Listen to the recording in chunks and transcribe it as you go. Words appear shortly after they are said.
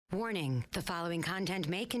Warning, the following content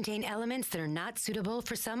may contain elements that are not suitable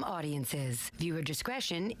for some audiences. Viewer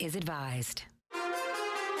discretion is advised.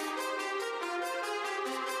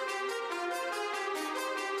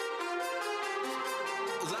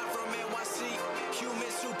 Live from NYC, human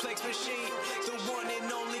suplex machine, the one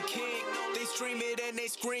and only king. They stream it and they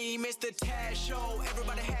scream, it's the Taz Show.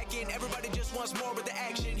 Everybody hacking, everybody just wants more with the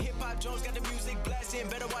action. Hip-Hop Jones got the music blasting,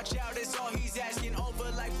 better watch out, that's all he's asking.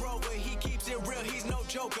 Over like Rover, he keeps it real, he's no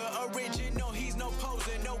joker. Original, he's no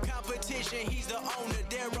poser, no competition, he's the owner.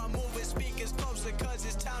 There I'm moving speakers closer, cause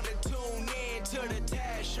it's time to tune in to the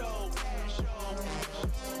Taz Show.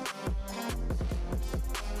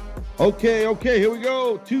 Okay, here we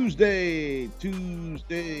go. Tuesday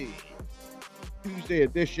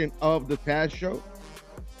edition of the Taz Show.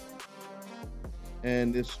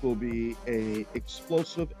 And this will be a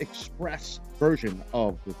explosive express version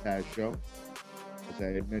of the Taz Show. As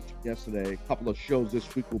I mentioned yesterday, a couple of shows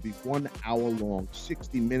this week will be 1 hour long,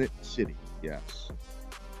 60-minute city. Yes.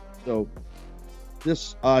 So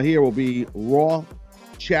this here will be raw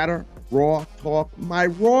chatter, raw talk, my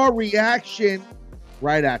raw reaction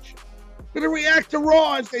right at you. Gonna react to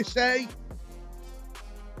Raw, as they say.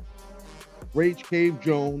 Rage Cave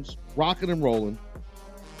Jones, rocking and rolling.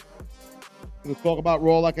 Gonna talk about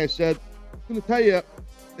Raw, like I said. Gonna tell you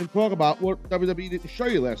and talk about what WWE didn't show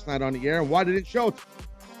you last night on the air and why they didn't show it.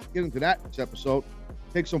 Get into that in this episode.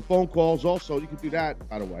 Take some phone calls also. You can do that,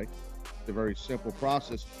 by the way. It's a very simple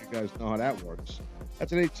process. You guys know how that works.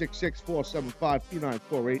 That's an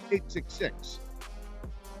 866-475-2948.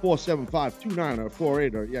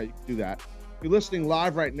 866-475-2948, or yeah, you can do that. If you're listening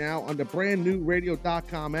live right now on the brand new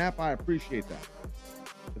radio.com app, I appreciate that.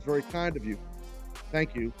 It's very kind of you.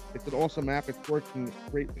 Thank you. It's an awesome app. It's working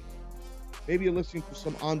greatly. Maybe you're listening to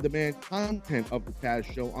some on-demand content of the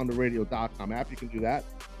Taz Show on the radio.com app. You can do that.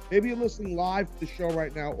 Maybe you're listening live to the show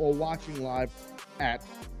right now or watching live at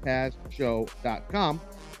TazShow.com.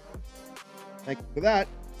 Thank you for that.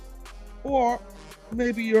 Or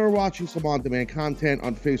maybe you're watching some on-demand content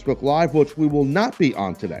on Facebook Live, which we will not be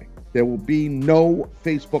on today. There will be no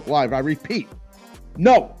Facebook Live. I repeat,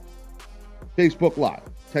 no Facebook Live.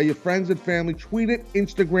 Tell your friends and family, tweet it,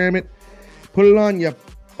 Instagram it, put it on your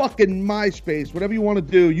fucking MySpace, whatever you want to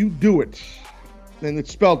do, you do it. And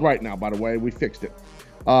it's spelled right now, by the way. We fixed it.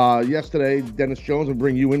 Yesterday, Dennis Jones will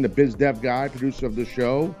bring you in, the Biz Dev guy, producer of the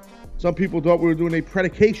show. Some people thought we were doing a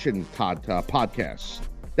predication podcast.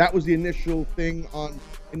 That was the initial thing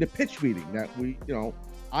in the pitch meeting that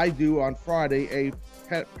I do on Friday.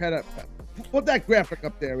 Put that graphic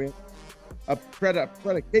up there, man. A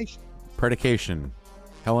predication. Predication.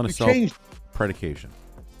 Hell in a Cell. Predication.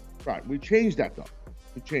 Right. We changed that though.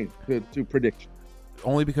 We changed to prediction.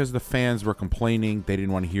 Only because the fans were complaining they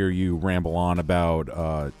didn't want to hear you ramble on about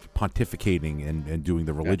pontificating and doing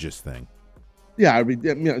the religious thing. Yeah,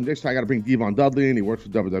 next time I got to bring Devon Dudley in. He works for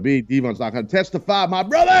WWE. Devon's not going to testify, my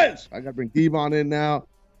brothers. I got to bring Devon in now.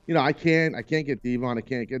 I can't get Devon. I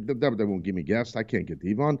can't get WWE won't give me guests. I can't get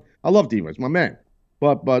Devon. I love Devon. He's my man.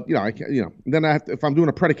 But I can't. Then I have to, if I'm doing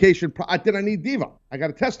a predication, then I need Devon. I got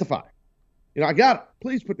to testify. I got it.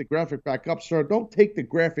 Please put the graphic back up, sir. Don't take the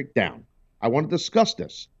graphic down. I want to discuss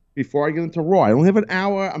this before I get into Raw. I only have an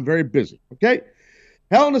hour. I'm very busy. Okay.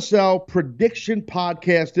 Hell in a Cell prediction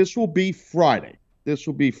podcast. This will be Friday.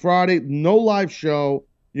 No live show.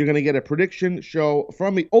 You're going to get a prediction show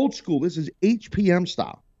from the old school. This is HPM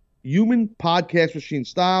style. Human podcast machine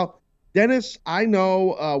style. Dennis, I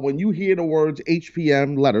know when you hear the words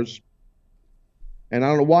HPM letters, and I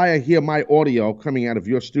don't know why I hear my audio coming out of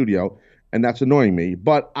your studio, and that's annoying me,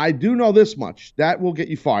 but I do know this much. That will get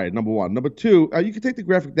you fired, number one. Number two, you can take the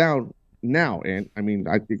graphic down now, and I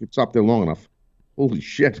think it's up there long enough. Holy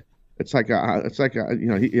shit. I know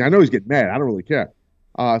he's getting mad. I don't really care.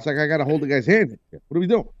 It's like I got to hold the guy's hand. What are we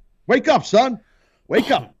doing? Wake up, son.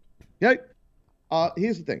 Wake up. Okay?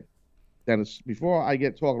 Here's the thing, Dennis. Before I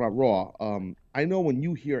get talking about Raw, I know when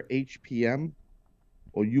you hear HPM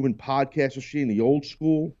or Human Podcast Machine, the old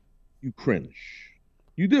school, you cringe.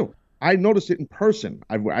 You do. I notice it in person.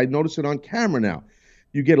 I notice it on camera now.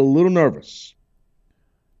 You get a little nervous.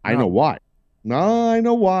 I know why. No, I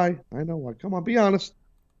know why. Come on, be honest.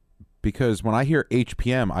 Because when I hear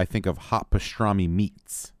HPM, I think of hot pastrami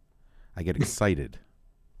meats. I get excited.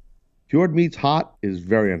 Cured meats hot is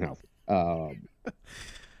very unhealthy. You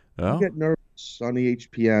get nervous on the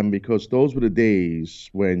HPM because those were the days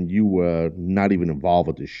when you were not even involved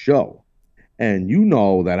with the show. And you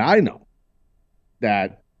know that I know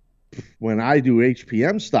that when I do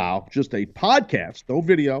HPM style, just a podcast, no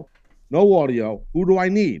video, no audio, who do I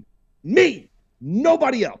need? Me!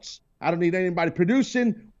 Nobody else. I don't need anybody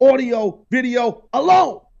producing audio, video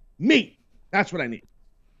alone. Me. That's what I need.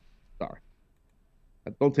 Sorry.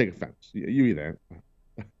 Don't take offense. You either.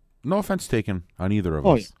 No offense taken on either of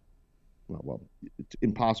us. Yeah. Well, it's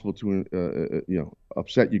impossible to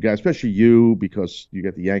upset you guys, especially you, because you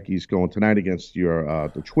got the Yankees going tonight against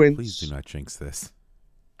the Twins. Please do not jinx this.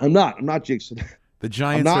 I'm not jinxing. The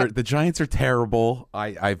Giants are terrible.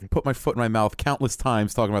 I've put my foot in my mouth countless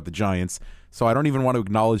times talking about the Giants, so I don't even want to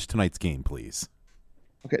acknowledge tonight's game, please.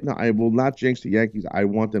 Okay, no, I will not jinx the Yankees. I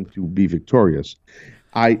want them to be victorious.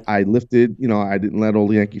 I lifted, I didn't let all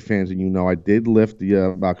the Yankee fans, and I did lift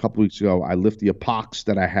about a couple weeks ago, I lifted the epox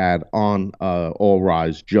that I had on All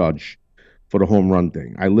Rise Judge for the home run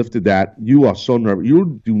thing. I lifted that. You are so nervous.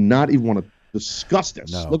 You do not even want to discuss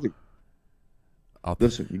this. No. Look at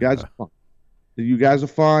listen, you guys are fun. You guys are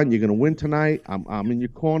fun. You're going to win tonight. I'm in your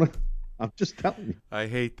corner. I'm just telling you. I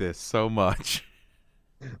hate this so much.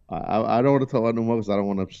 I don't want to tell anyone because I don't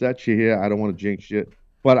want to upset you here. I don't want to jinx shit.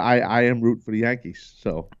 But I am rooting for the Yankees.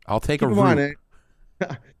 So I'll take keep a root.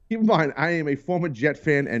 Keep in mind, I am a former Jet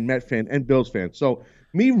fan and Met fan and Bills fan. So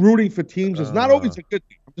me rooting for teams is not always a good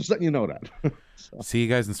thing. I'm just letting you know that. See you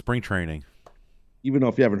guys in spring training. Even though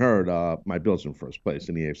if you haven't heard, my Bills are in first place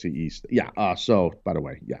in the AFC East. Yeah. So by the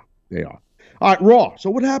way, yeah, they are. All right, Raw.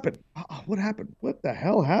 So what happened? What happened? What the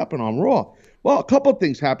hell happened on Raw? Well, a couple of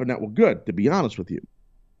things happened that were good, to be honest with you.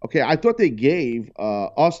 Okay, I thought they gave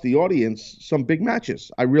us, the audience, some big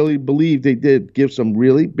matches. I really believe they did give some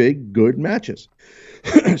really big, good matches.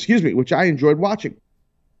 Excuse me, which I enjoyed watching.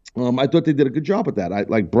 I thought they did a good job with that. I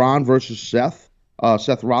like Braun versus Seth.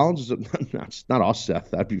 Seth Rollins. It's not us, Seth.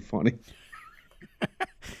 That'd be funny.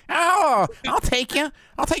 Oh, I'll take you.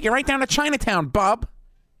 I'll take you right down to Chinatown, bub.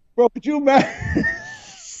 Bro, could you imagine?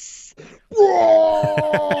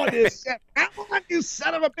 Bro, you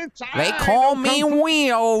son of a bitch. They call me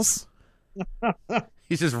Wheels.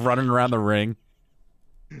 He's just running around the ring.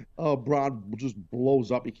 Oh, Braun just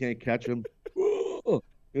blows up. He can't catch him. And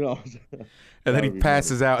then he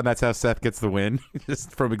passes out, and that's how Seth gets the win,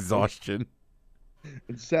 just from exhaustion.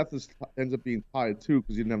 And Seth ends up being tired, too,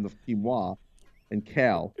 because he didn't have enough quinoa and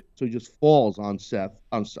Cal, so he just falls on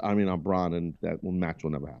on Braun, and that match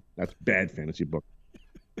will never happen. That's bad fantasy book.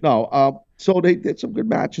 No, so they did some good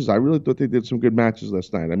matches. I really thought they did some good matches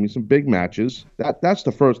last night. I mean, some big matches. That's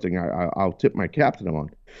the first thing I'll tip my cap to them on.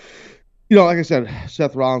 Like I said,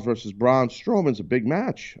 Seth Rollins versus Braun Strowman's a big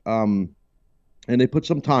match. And they put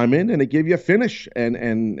some time in, and they gave you a finish. And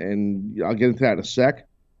I'll get into that in a sec.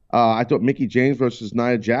 I thought Mickie James versus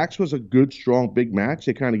Nia Jax was a good, strong, big match.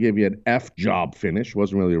 They kind of gave you an F job finish.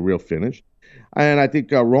 Wasn't really a real finish. And I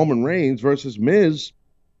think Roman Reigns versus Miz,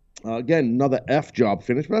 again, another F job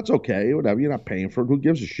finish, but that's okay. Whatever. You're not paying for it. Who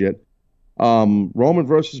gives a shit? Roman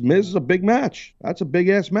versus Miz is a big match. That's a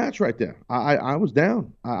big-ass match right there. I was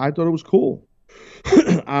down. I thought it was cool.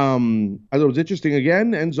 I thought it was interesting.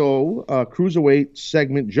 Again, Enzo, Cruiserweight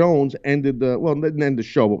segment Jones ended didn't end the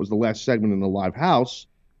show, but was the last segment in the live house.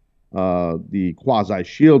 The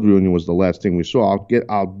quasi-Shield reunion was the last thing we saw.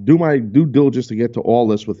 I'll do my due diligence to get to all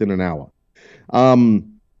this within an hour.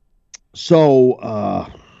 So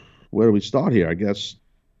where do we start here, I guess?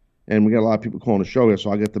 And we got a lot of people calling the show here,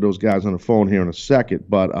 so I'll get to those guys on the phone here in a second.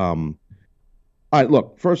 But all right,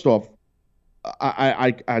 look, first off,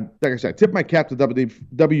 I like I said, tip my cap to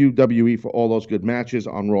WWE for all those good matches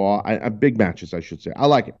on Raw. Big matches, I should say. I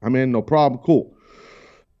like it. I'm in, no problem. Cool.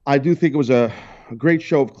 I do think it was a great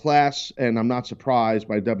show of class, and I'm not surprised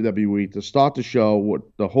by WWE to start the show with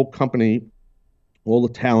the whole company, all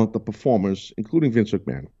the talent, the performers, including Vince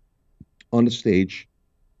McMahon, on the stage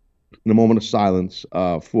in a moment of silence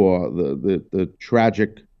for the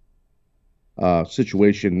tragic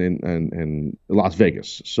situation in Las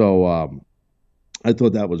Vegas. So I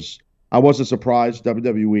thought I wasn't surprised.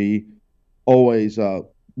 WWE always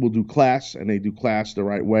will do class, and they do class the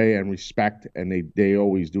right way, and respect, and they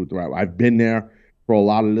always do it the right way. I've been there for a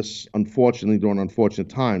lot of this, unfortunately, during unfortunate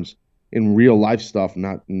times in real life stuff,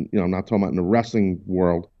 not talking about in the wrestling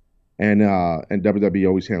world, and WWE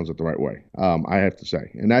always handles it the right way. I have to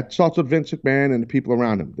say, and that starts with Vince McMahon and the people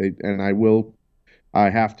around him. I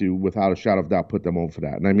have to, without a shadow of doubt, put them over for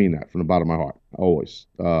that, and I mean that from the bottom of my heart. Always,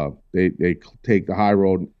 they take the high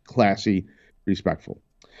road, classy, respectful.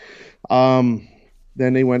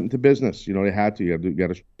 Then they went into business. They had to. You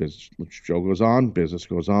got to. Business show goes on. Business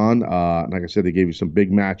goes on. Like I said, they gave you some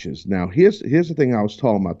big matches. Now, here's the thing I was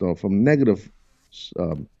talking about, though, from negative,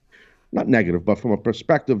 not negative, but from a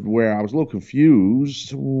perspective where I was a little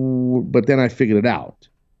confused, but then I figured it out.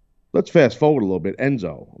 Let's fast forward a little bit.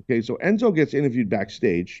 Enzo. Okay, so Enzo gets interviewed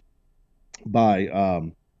backstage by,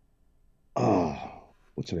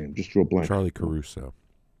 what's her name? Just drew a blank. Charlie Caruso.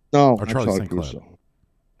 No, or Charlie Sinclair. Caruso.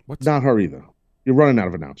 What's Not her either. You're running out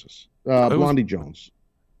of announcers. Blondie Jones.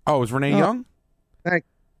 Oh, it was Renee Young? Thank you.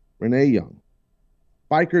 Renee Young.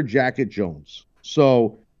 Biker Jacket Jones.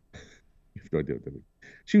 So, you have no idea what that means.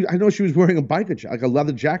 I know she was wearing a biker jacket, like a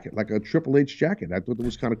leather jacket, like a Triple H jacket. I thought that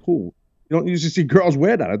was kind of cool. You don't usually see girls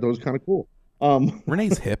wear that. I thought it was kind of cool.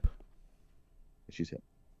 Renee's hip. She's hip.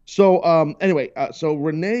 So, anyway, so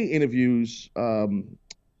Renee interviews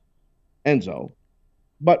Enzo.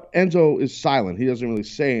 But Enzo is silent. He doesn't really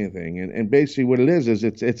say anything. And basically what it is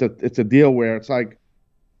it's a deal where it's like,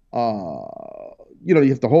 you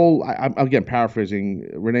have the whole, I'm again paraphrasing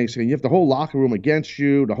Renee saying, you have the whole locker room against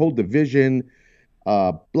you, the whole division,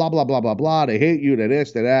 blah, blah, blah, blah, blah. They hate you, they're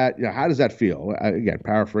this, they're that. How does that feel? Again,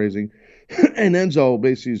 paraphrasing. And Enzo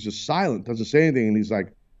basically is just silent, doesn't say anything. And he's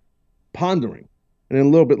like pondering. And then a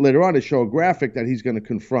little bit later on, they show a graphic that he's going to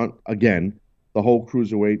confront again the whole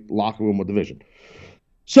cruiserweight locker room or division.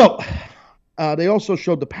 So they also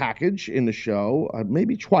showed the package in the show,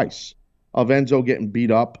 maybe twice, of Enzo getting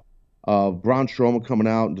beat up, of Braun Strowman coming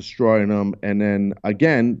out and destroying him. And then,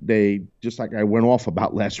 again, they, just like I went off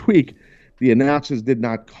about last week, the announcers did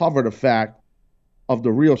not cover the fact of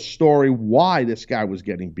the real story why this guy was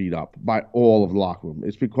getting beat up by all of the locker room.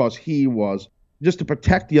 It's because he was, just to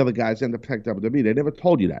protect the other guys and to protect WWE. They never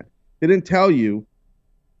told you that. They didn't tell you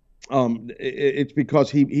it's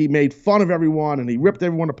because he made fun of everyone and he ripped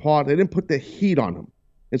everyone apart. They didn't put the heat on him.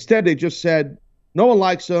 Instead, they just said, no one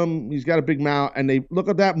likes him. He's got a big mouth. And they look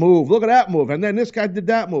at that move. Look at that move. And then this guy did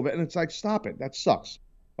that move. And it's like, stop it. That sucks.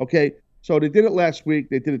 Okay. So they did it last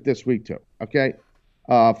week. They did it this week too. Okay.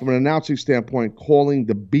 From an announcing standpoint, calling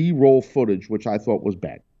the B-roll footage, which I thought was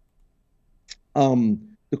bad.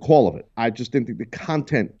 The call of it. I just didn't think the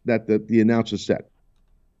content that the announcers said.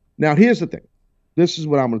 Now, here's the thing. This is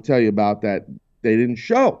what I'm going to tell you about that they didn't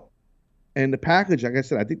show. And the package, like I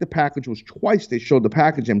said, I think the package was twice they showed the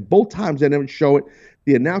package, and both times they didn't show it.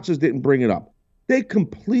 The announcers didn't bring it up. They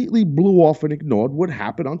completely blew off and ignored what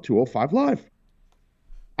happened on 205 Live.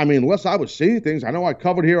 I mean, unless I was seeing things, I know I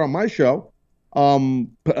covered here on my show.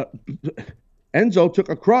 Enzo took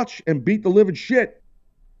a crutch and beat the living shit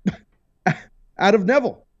out of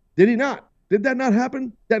Neville. Did he not? Did that not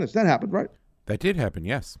happen? Dennis, that happened, right? That did happen,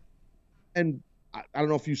 yes. And I don't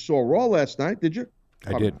know if you saw Raw last night, did you?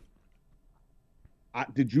 I did.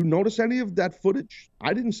 Did you notice any of that footage?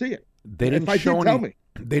 I didn't see it. They didn't show any. Tell me.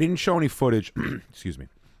 They didn't show any footage. Excuse me.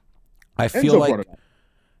 I feel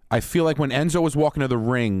like when Enzo was walking to the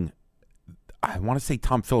ring, I want to say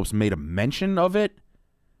Tom Phillips made a mention of it.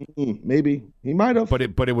 Maybe he might have, but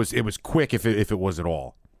it was quick if it was at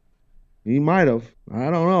all. He might have.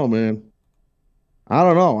 I don't know, man. I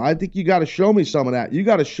don't know. I think you got to show me some of that. You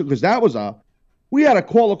got to show, because that was we had a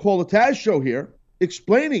call the Taz show here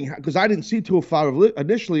explaining, because I didn't see 205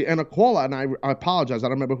 initially, and a caller, and I apologize. I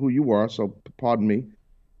don't remember who you were, so pardon me.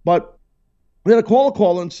 But we had a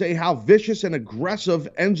caller and say how vicious and aggressive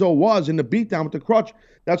Enzo was in the beatdown with the crutch.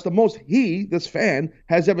 That's the most this fan,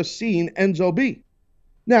 has ever seen Enzo be.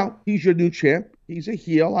 Now, he's your new champ. He's a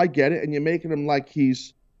heel. I get it. And you're making him like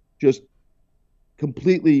he's just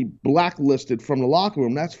completely blacklisted from the locker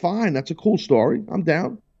room. That's fine. That's a cool story. I'm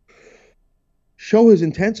down. Show his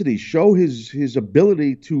intensity. Show his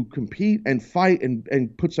ability to compete and fight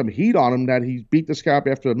and put some heat on him, that he beat this guy up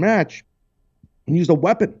after the match and used a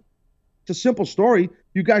weapon. It's a simple story.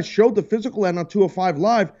 You guys showed the physical end on 205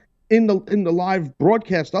 Live in the live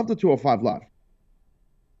broadcast of the 205 Live.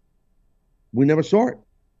 We never saw it.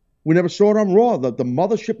 We never saw it on Raw. The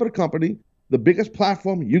mothership of the company, the biggest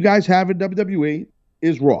platform you guys have in WWE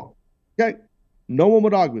is Raw. Okay? No one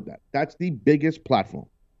would argue with that. That's the biggest platform.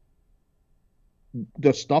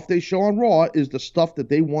 The stuff they show on Raw is the stuff that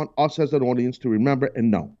they want us as an audience to remember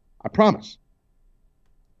and know. I promise.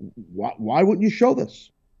 Why wouldn't you show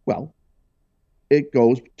this? Well, it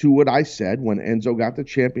goes to what I said when Enzo got the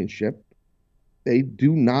championship. They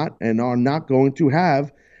do not and are not going to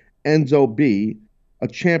have Enzo be a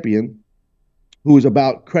champion who is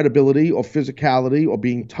about credibility or physicality or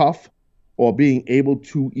being tough or being able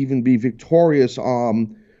to even be victorious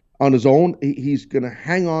on his own. He's going to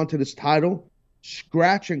hang on to this title,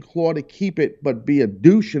 scratch and claw to keep it, but be a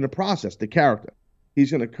douche in the process, the character. He's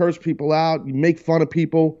going to curse people out, make fun of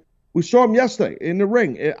people. We saw him yesterday in the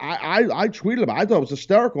ring. I tweeted about it. I thought it was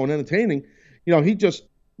hysterical and entertaining. You know, he just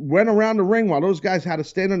went around the ring while those guys had to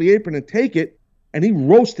stand on the apron and take it, and he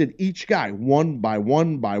roasted each guy one by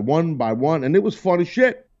one by one by one, and it was fun as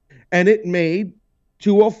shit. And it made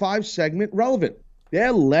 205 segment relevant.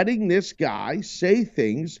 They're letting this guy say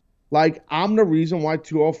things like, I'm the reason why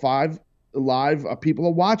 205 Live people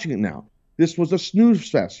are watching it now. This was a snooze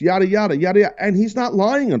fest, yada, yada, yada, yada. And he's not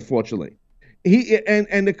lying, unfortunately.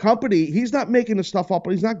 and the company, he's not making the stuff up,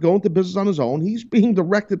 but he's not going to business on his own. He's being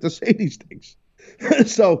directed to say these things.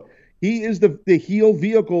 So he is the heel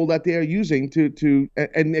vehicle that they are using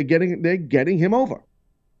and they're getting him over.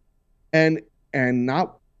 And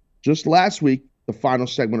not just last week, the final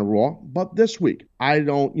segment of Raw, but this week. I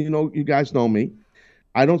don't, you guys know me.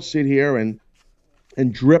 I don't sit here and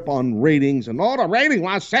drip on ratings and the rating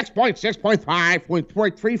was 6.6.5,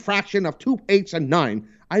 0.3 fraction of 2 8s and 9.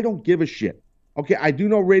 I don't give a shit. Okay, I do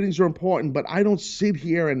know ratings are important, but I don't sit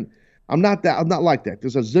here and I'm not like that.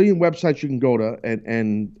 There's a zillion websites you can go to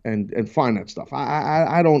and find that stuff.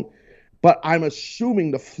 I don't, but I'm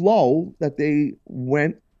assuming the flow that they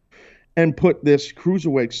went and put this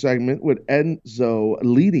cruiserweight segment with Enzo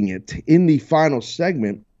leading it in the final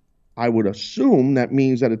segment. I would assume that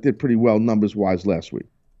means that it did pretty well numbers-wise last week.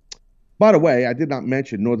 By the way, I did not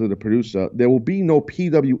mention, nor did the producer, there will be no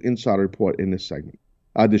PW Insider Report in this segment.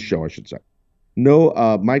 This show, I should say. No,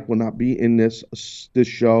 Mike will not be in this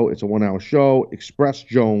show. It's a 1-hour show. Express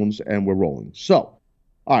Jones, and we're rolling. So,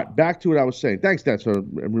 all right, back to what I was saying. Thanks, Dad, for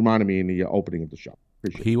reminding me in the opening of the show.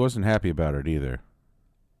 Appreciate it. He wasn't happy about it either.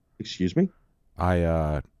 Excuse me?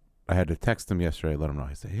 I had to text him yesterday, let him know.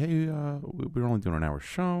 I said, hey, we're only doing an hour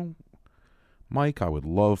show. Mike, I would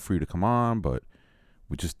love for you to come on, but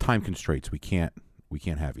we just time constraints. We can't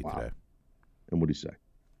have you today. And what did he say?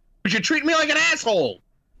 You treat me like an asshole.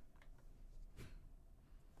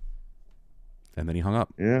 And then he hung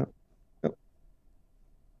up. Yeah.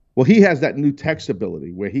 Well, he has that new text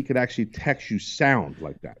ability where he could actually text you sound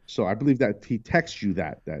like that. So I believe that he texts you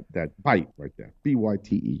that bite right there.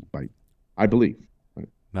 BYTE, bite. I believe. Right?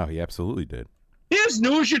 No, he absolutely did. Here's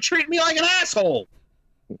news. You treat me like an asshole.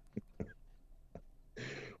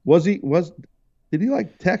 Did he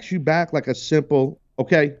like text you back like a simple,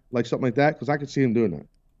 okay, like something like that? Because I could see him doing that.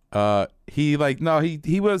 He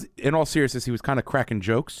was, in all seriousness, he was kind of cracking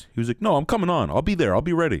jokes. He was like, no, I'm coming on. I'll be there. I'll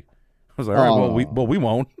be ready. I was like, all right, well, we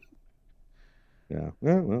won't. Yeah.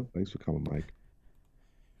 Well, thanks for coming, Mike.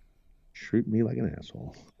 Treat me like an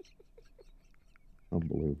asshole.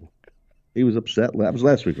 Unbelievable. He was upset. That was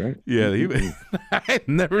last week, right? Yeah. I had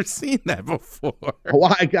never seen that before. Oh,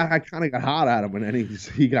 I kind of got hot at him, and then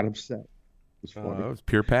he got upset. It was funny. That was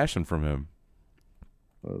pure passion from him.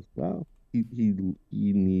 Well, he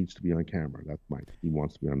needs to be on camera. That's Mike. He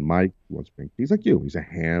wants to be on mic. He wants to be. He's like you. He's a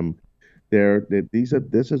ham.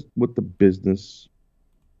 This is what the business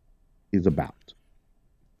is about.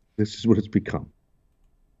 This is what it's become.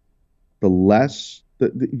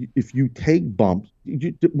 If you take bumps,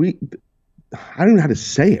 I don't know how to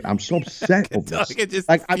say it. I'm so upset over this. I can just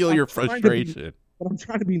feel your frustration. But I'm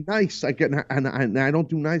trying to be nice. And I don't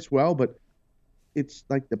do nice well, but it's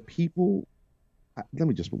like the people. Let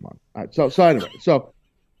me just move on. All right. So anyway,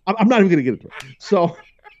 I'm not even going to get into it. So,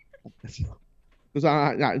 because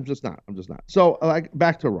I'm just not. So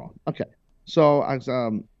back to Raw. Okay. So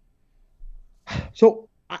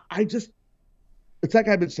I just, it's like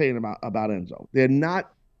I've been saying about Enzo. They're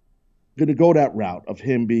not going to go that route of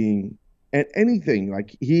him being at anything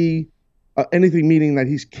like anything meaning that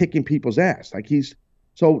he's kicking people's ass. Like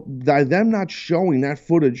so by them not showing that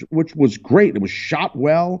footage, which was great. It was shot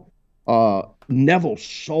well. Neville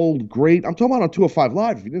sold great. I'm talking about on 205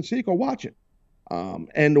 Live. If you didn't see it, go watch it.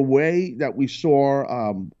 And the way that we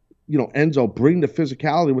saw, Enzo bring the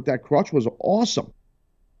physicality with that crutch was awesome.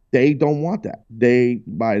 They don't want that.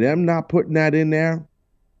 By them not putting that in there,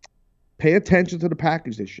 pay attention to the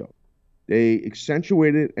package they showed. They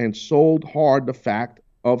accentuated and sold hard the fact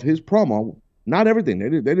of his promo. Not everything.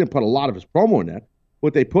 They didn't put a lot of his promo in there.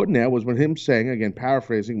 What they put in there was when him saying, again,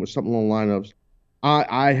 paraphrasing, was something along the line of,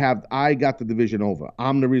 I got the division over.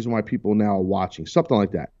 I'm the reason why people now are watching. Something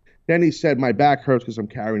like that. Then he said, my back hurts because I'm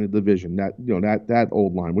carrying the division. That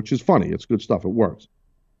old line, which is funny. It's good stuff. It works.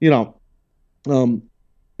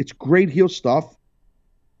 It's great heel stuff.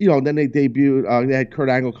 Then they debuted, they had Kurt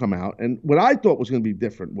Angle come out. And what I thought was going to be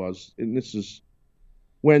different was, and this is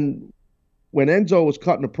when Enzo was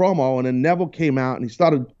cutting a promo and then Neville came out and he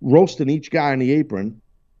started roasting each guy in the apron.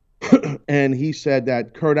 And he said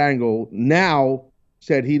that Kurt Angle now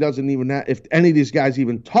said he doesn't even have, if any of these guys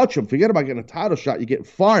even touch him, forget about getting a title shot, you get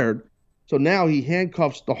fired. So now he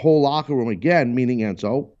handcuffs the whole locker room again, meaning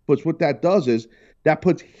Enzo. But what that does is that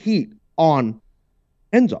puts heat on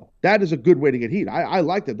Enzo. That is a good way to get heat. I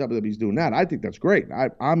like that WWE's doing that. I think that's great.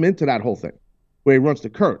 I'm into that whole thing where he runs to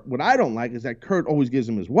Kurt. What I don't like is that Kurt always gives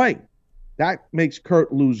him his way. That makes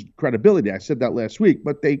Kurt lose credibility. I said that last week,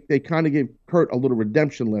 but they kind of gave Kurt a little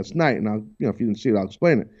redemption last night. And if you didn't see it, I'll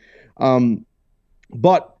explain it.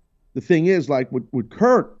 But the thing is, like with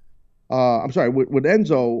Kurt, with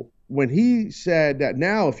Enzo, when he said that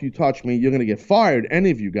now if you touch me, you're going to get fired, any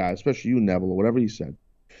of you guys, especially you, Neville, or whatever he said,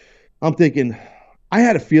 I'm thinking, I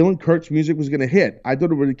had a feeling Kurt's music was going to hit. I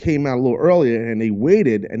thought it really came out a little earlier, and they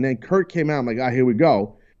waited, and then Kurt came out. I'm like, here we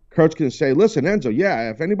go. Kurt's going to say, listen, Enzo, yeah,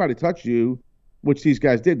 if anybody touched you, which these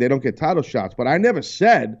guys did, they don't get title shots. But I never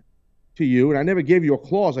said to you, and I never gave you a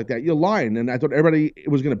clause like that. You're lying. And I thought everybody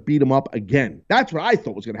was going to beat him up again. That's what I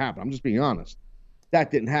thought was going to happen. I'm just being honest. That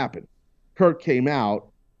didn't happen. Kurt came out,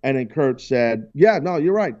 and then Kurt said, yeah, no,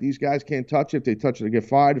 you're right. These guys can't touch it. If they touch it, they get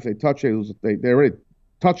fired. If they touch it, they already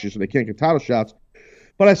touch it, so they can't get title shots.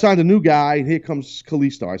 But I signed a new guy, and here comes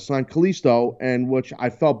Kalisto. I signed Kalisto, and which I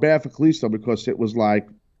felt bad for Kalisto because it was like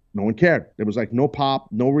no one cared. There was like no pop,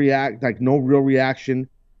 no real reaction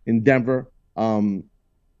in Denver. I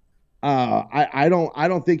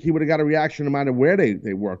don't think he would have got a reaction no matter where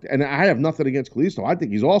they worked. And I have nothing against Kalisto. I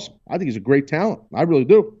think he's awesome. I think he's a great talent. I really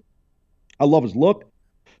do. I love his look.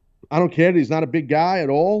 I don't care that he's not a big guy at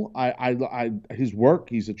all. His work,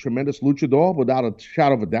 he's a tremendous luchador without a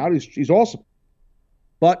shadow of a doubt. He's awesome.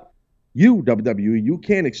 But you, WWE, you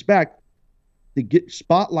can't expect to get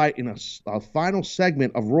spotlight in a final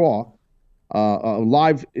segment of Raw, a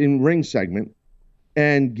live in-ring segment,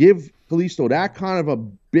 and give Kalisto that kind of a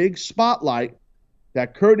big spotlight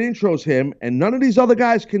that Kurt intros him, and none of these other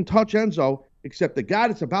guys can touch Enzo except the guy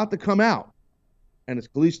that's about to come out, and it's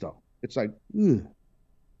Kalisto. It's like, ugh.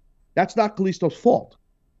 That's not Kalisto's fault.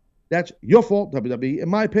 That's your fault, WWE, in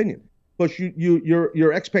my opinion. But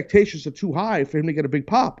your expectations are too high for him to get a big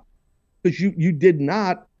pop, because you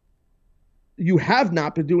have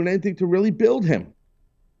not been doing anything to really build him.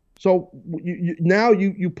 So now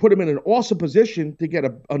you put him in an awesome position to get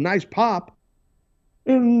a nice pop,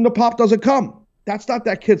 and the pop doesn't come. That's not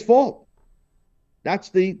that kid's fault. That's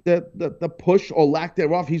the push or lack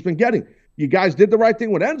thereof he's been getting. You guys did the right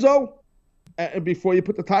thing with Enzo before you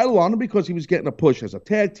put the title on him, because he was getting a push as a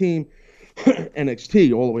tag team,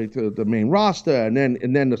 NXT all the way to the main roster, and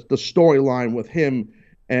then the storyline with him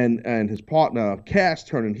and his partner Cass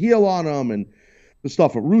turning heel on him, and the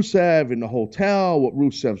stuff with Rusev in the hotel with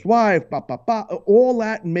Rusev's wife, all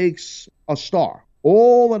that makes a star.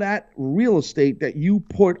 All of that real estate that you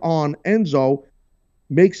put on Enzo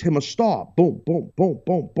makes him a star. Boom, boom, boom,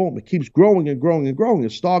 boom, boom. It keeps growing and growing and growing. The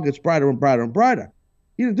star gets brighter and brighter and brighter.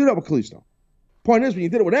 You didn't do that with Kalisto. Point is, when you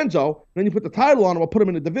did it with Enzo, then you put the title on him or put him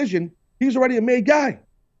in the division, he was already a made guy.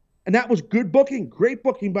 And that was good booking, great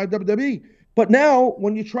booking by WWE. But now,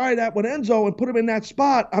 when you try that with Enzo and put him in that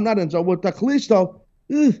spot, with Kalisto,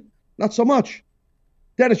 not so much.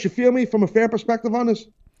 Dennis, you feel me from a fair perspective on this?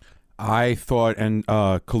 I thought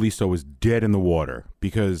Kalisto was dead in the water,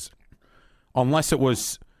 because unless it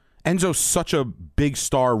was Enzo's such a big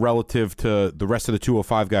star relative to the rest of the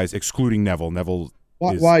 205 guys, excluding Neville.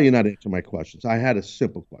 Why are you not answering my questions? I had a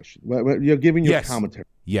simple question. You're giving your commentary.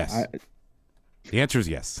 Yes. The answer is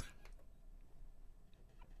yes.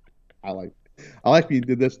 I like when you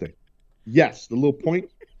did this thing. Yes, the little point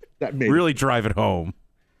that made really drive it home.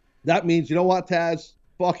 That means, you know what, Taz?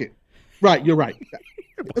 Fuck it. Right, you're right.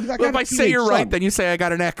 Well, if I say you're right, then you say I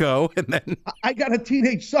got an echo, and then I got a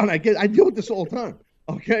teenage son. I deal with this all the time.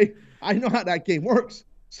 Okay, I know how that game works.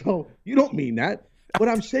 So you don't mean that. What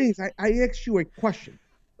I'm saying is, I asked you a question.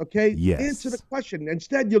 Okay, yes. Answer the question.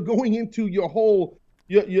 Instead, you're going into your whole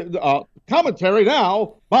your commentary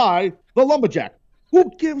now by the Lumberjack.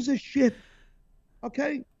 Who gives a shit?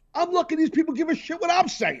 Okay, I'm lucky these people give a shit what I'm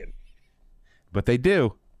saying. But they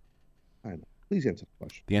do. I know. Please answer the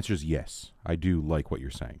question. The answer is yes. I do like what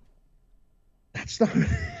you're saying. That's not.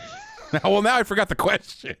 Well, now I forgot the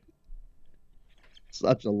question.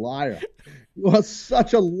 Such a liar. You are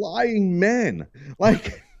such a lying man.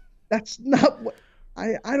 Like, that's not what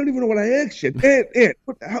I don't even know what I asked you.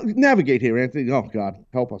 Navigate here, Anthony. Oh God,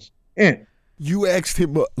 help us. Ant. You asked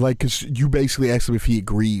him, because you basically asked him if he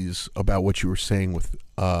agrees about what you were saying with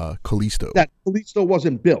Kalisto. That Kalisto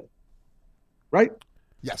wasn't built, right?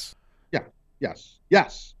 Yes. Yeah. Yes.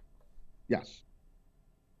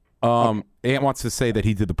 Ant wants to say that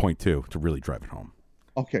he did the point too, to really drive it home.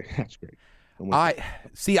 Okay, that's great. I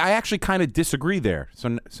actually kind of disagree there.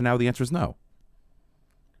 So now the answer is no.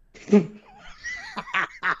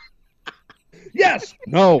 Yes.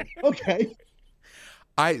 No. Okay.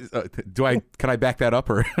 Can I back that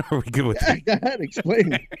up, or are we good with it? Go ahead,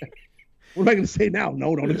 explain. What am I going to say now?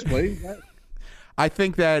 No, don't explain. I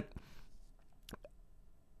think that,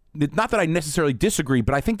 not that I necessarily disagree,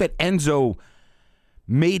 but I think that Enzo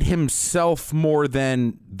made himself more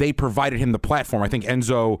than they provided him the platform. I think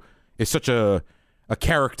Enzo is such a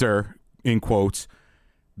character, in quotes,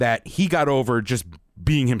 that he got over just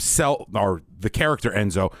being himself, or the character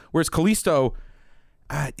Enzo. Whereas Kalisto,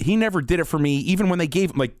 he never did it for me. Even when they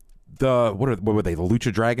gave him like what were they? The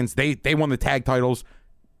Lucha Dragons. They won the tag titles.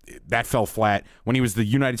 That fell flat. When he was the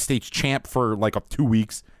United States champ for like 2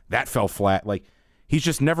 weeks, that fell flat. Like he's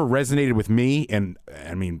just never resonated with me. And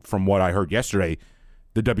I mean, from what I heard yesterday,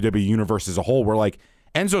 the WWE universe as a whole, were like,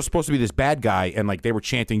 Enzo's supposed to be this bad guy, and like they were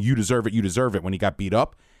chanting, "You deserve it," when he got beat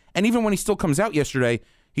up. And even when he still comes out yesterday,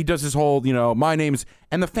 he does his whole, my name's,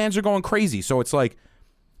 and the fans are going crazy. So it's like,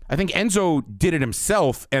 I think Enzo did it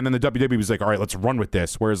himself, and then the WWE was like, all right, let's run with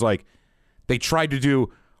this. Whereas like they tried to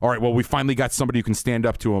do, all right, well, we finally got somebody who can stand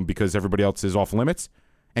up to him because everybody else is off limits.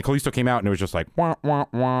 And Kalisto came out and it was just like, wah, wah,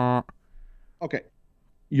 wah. Okay.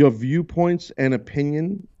 Your viewpoints and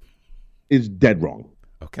opinion is dead wrong.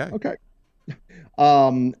 Okay.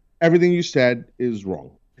 Everything you said is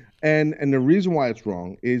wrong. And the reason why it's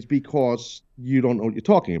wrong is because you don't know what you're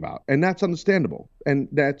talking about. And that's understandable. And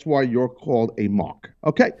that's why you're called a mark.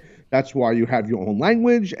 Okay? That's why you have your own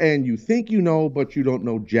language and you think you know, but you don't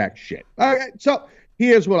know jack shit. All right. So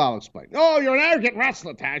here's what I'll explain. Oh, you're an arrogant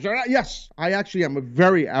wrestler, Taz. Yes, I actually am a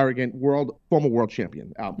very arrogant former world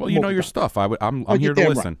champion. Well, you know your stuff. I'm here to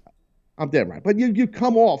listen. Right. I'm damn right. But you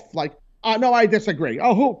come off like, no, I disagree.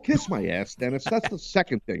 Oh, kiss my ass, Dennis. That's the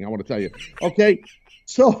second thing I want to tell you. Okay?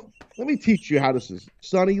 So let me teach you how this is.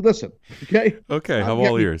 Sonny, listen. Okay? Okay, I'm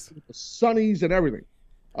all ears. Sonnies and everything.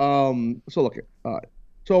 So look,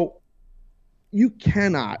 so you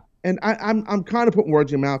cannot, and I'm kind of putting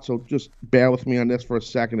words in your mouth, so just bear with me on this for a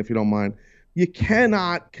second if you don't mind. You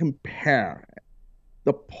cannot compare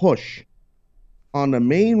the push on the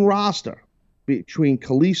main roster between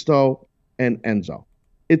Kalisto and Enzo.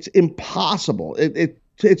 It's impossible.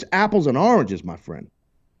 It's apples and oranges, my friend.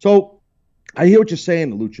 So I hear what you're saying,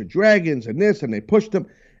 the Lucha Dragons and this, and they pushed them,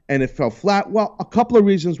 and it fell flat. Well, a couple of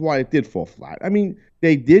reasons why it did fall flat. I mean,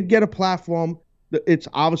 they did get a platform. It's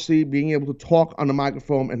obviously being able to talk on the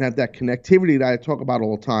microphone and have that connectivity that I talk about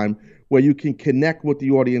all the time, where you can connect with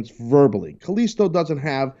the audience verbally. Kalisto doesn't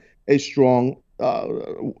have a strong,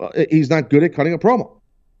 he's not good at cutting a promo.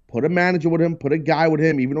 Put a manager with him, put a guy with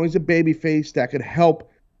him, even though he's a babyface, that could help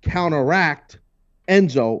counteract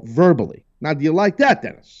Enzo verbally. Now, do you like that,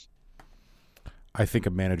 Dennis? I think a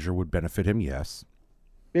manager would benefit him, yes.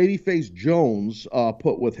 Babyface Jones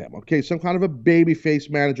put with him. Okay, some kind of a babyface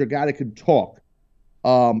manager, guy that could talk.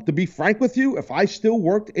 To be frank with you, if I still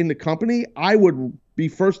worked in the company, I would be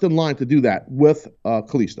first in line to do that with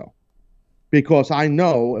Kalisto. Because I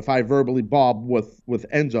know if I verbally bob with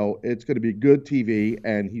Enzo, it's going to be good TV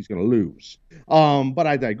and he's going to lose. But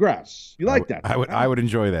I digress. You like that? I would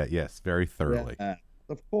enjoy that, yes, very thoroughly. Yeah,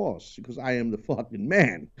 of course, because I am the fucking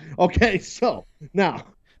man. Okay, so now.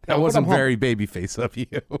 That wasn't very babyface of you.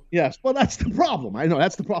 Yes, well, that's the problem. I know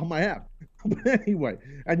that's the problem I have. But anyway,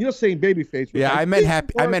 and you're saying babyface. Yeah, I meant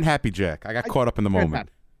happy. I meant Happy Jack. I got caught up in the moment.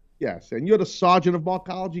 Happy. Yes, and you're the sergeant of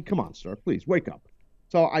Markology. Come on, sir, please wake up.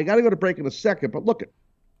 So I got to go to break in a second, but look,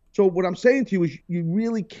 so what I'm saying to you is you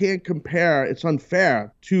really can't compare. It's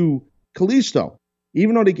unfair to Kalisto.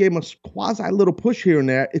 Even though they gave him a quasi little push here and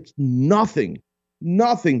there, it's nothing,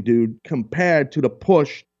 dude, compared to the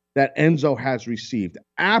push that Enzo has received.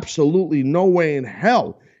 Absolutely no way in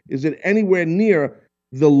hell is it anywhere near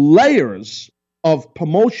the layers of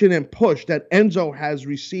promotion and push that Enzo has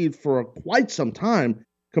received for quite some time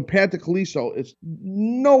compared to Kalisto. It's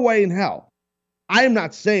no way in hell. I am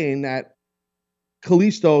not saying that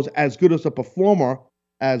Kalisto's as good as a performer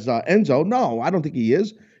as Enzo. No, I don't think he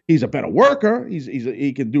is. He's a better worker.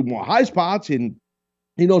 He can do more high spots, and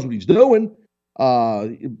he knows what he's doing.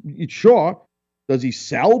 Sure. Does he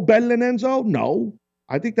sell better than Enzo? No.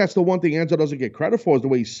 I think that's the one thing Enzo doesn't get credit for is the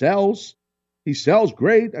way he sells. He sells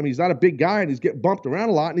great. I mean, he's not a big guy, and he's getting bumped around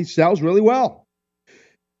a lot, and he sells really well.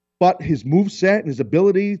 But his moveset and his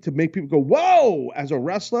ability to make people go, whoa, as a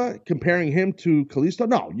wrestler, comparing him to Kalisto,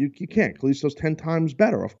 no, you can't. Kalisto's 10 times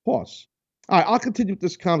better, of course. All right, I'll continue with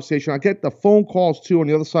this conversation. I'll get the phone calls, too, on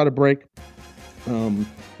the other side of break.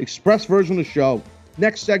 Express version of the show.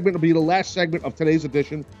 Next segment will be the last segment of today's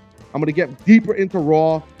edition. I'm going to get deeper into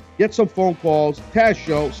Raw, get some phone calls. Taz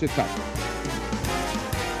Show, sit tight.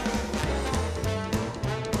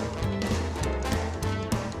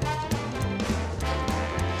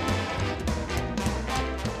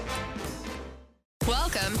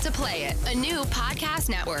 Welcome to Play It, a new podcast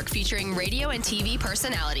network featuring radio and TV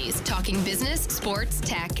personalities talking business, sports,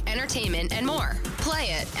 tech, entertainment, and more. Play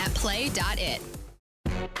it at play.it.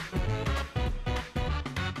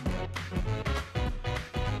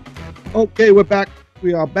 Okay, we're back.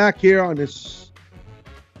 We are back here on this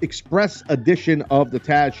express edition of the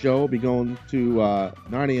Taz Show. We'll be going to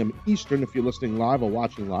 9 a.m. Eastern if you're listening live or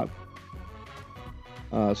watching live.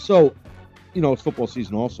 So it's football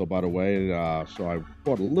season also, by the way. So I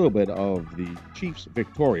caught a little bit of the Chiefs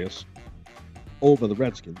victorious over the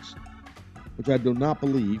Redskins, which I do not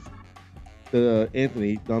believe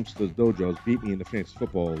Anthony Dumpster's Dojos beat me in the fantasy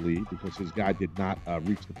football league because his guy did not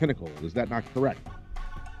reach the pinnacle. Is that not correct?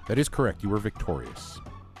 That is correct. You were victorious.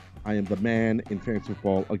 I am the man in fantasy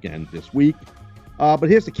football again this week. But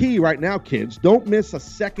here's the key right now, kids. Don't miss a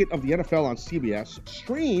second of the NFL on CBS.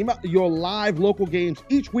 Stream your live local games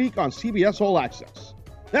each week on CBS All Access.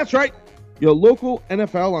 That's right. Your local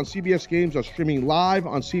NFL on CBS games are streaming live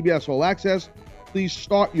on CBS All Access. Please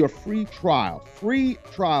start your free trial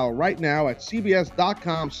right now at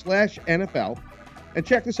cbs.com/NFL. And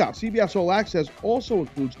check this out. CBS All Access also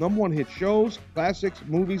includes #1 hit shows, classics,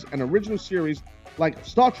 movies, and original series like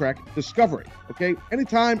Star Trek Discovery. Okay?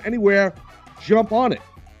 Anytime, anywhere, jump on it.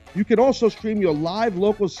 You can also stream your live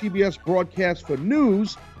local CBS broadcast for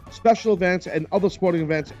news, special events, and other sporting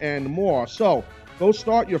events and more. So go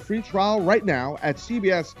start your free trial right now at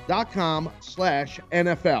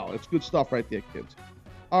cbs.com/NFL. It's good stuff right there, kids.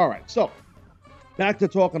 All right, so back to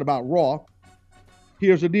talking about Raw.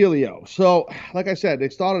 Here's the dealio. So, like I said, they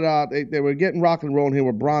started out, they were getting rock and rolling here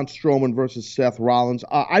with Braun Strowman versus Seth Rollins.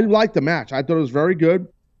 I liked the match. I thought it was very good.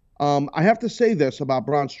 I have to say this about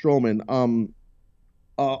Braun Strowman.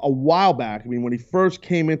 A while back, when he first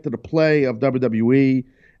came into the play of WWE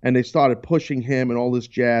and they started pushing him and all this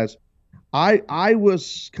jazz, I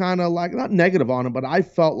was kind of like, not negative on him, but I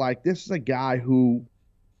felt like this is a guy who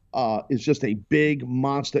is just a big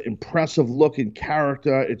monster, impressive looking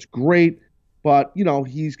character. It's great, but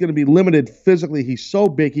he's going to be limited physically. He's so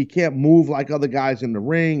big, he can't move like other guys in the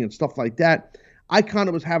ring and stuff like that. I kind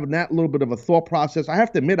of was having that little bit of a thought process. I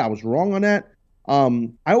have to admit I was wrong on that.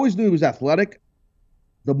 I always knew he was athletic.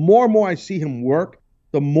 The more and more I see him work,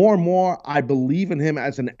 the more and more I believe in him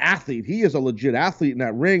as an athlete. He is a legit athlete in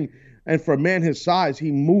that ring. And for a man his size,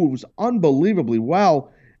 he moves unbelievably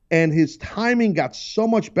well. And his timing got so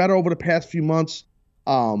much better over the past few months.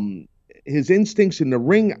 His instincts in the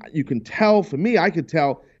ring, you can tell, for me, I could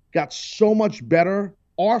tell, got so much better,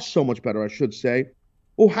 are so much better, I should say.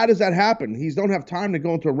 Well, how does that happen? He don't have time to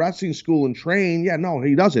go into a wrestling school and train. Yeah, no,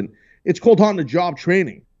 he doesn't. It's called on-the-job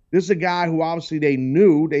training. This is a guy who obviously they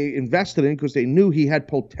invested in because they knew he had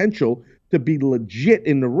potential to be legit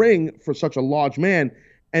in the ring for such a large man,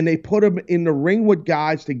 and they put him in the ring with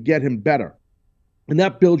guys to get him better. And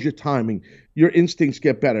that builds your timing. Your instincts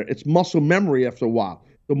get better. It's muscle memory after a while.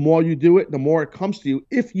 The more you do it, the more it comes to you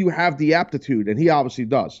if you have the aptitude, and he obviously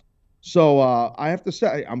does. So I have to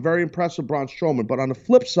say, I'm very impressed with Braun Strowman, but on the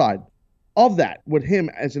flip side of that, with him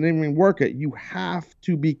as an in-ring worker, you have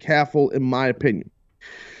to be careful, in my opinion.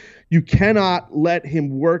 You cannot let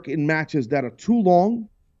him work in matches that are too long.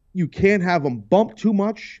 You can't have him bump too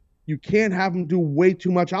much. You can't have him do way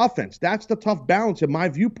too much offense. That's the tough balance in my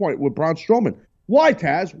viewpoint with Braun Strowman. Why,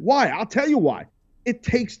 Taz? Why? I'll tell you why. It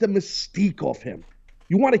takes the mystique off him.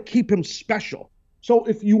 You want to keep him special. So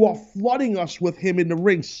if you are flooding us with him in the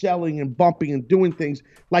ring, selling and bumping and doing things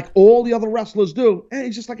like all the other wrestlers do,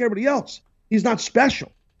 he's just like everybody else. He's not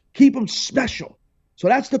special. Keep him special. So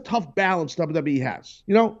that's the tough balance WWE has.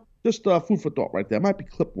 Just food for thought right there. It might be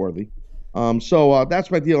clip worthy. So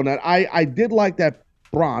that's my deal on that. I did like that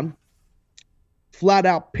Braun flat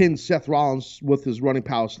out pinned Seth Rollins with his running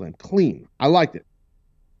power slam. Clean. I liked it.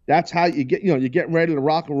 That's how you get, you're getting ready to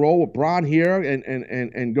rock and roll with Braun here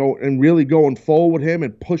and go and really going forward with him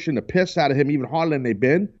and pushing the piss out of him even harder than they've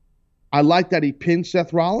been. I like that he pinned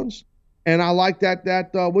Seth Rollins. And I like that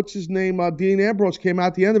what's his name? Dean Ambrose came out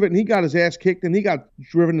at the end of it and he got his ass kicked and he got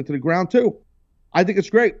driven into the ground too. I think it's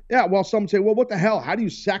great. Yeah, well, some say, well, what the hell? How do you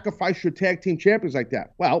sacrifice your tag team champions like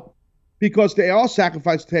that? Well, because they all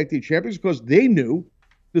sacrificed tag team champions because they knew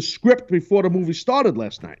the script before the movie started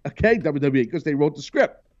last night. Okay, WWE, because they wrote the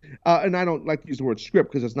script. And I don't like to use the word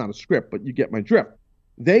script because it's not a script, but you get my drift.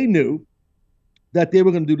 They knew that they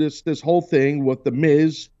were going to do this whole thing with the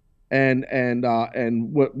Miz and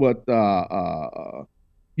what's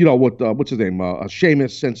his name,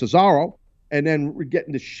 Sheamus and Cesaro. And then we're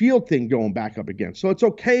getting the Shield thing going back up again. So it's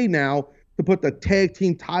okay now to put the tag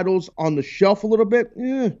team titles on the shelf a little bit.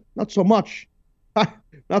 Not so much.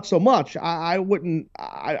 Not so much. I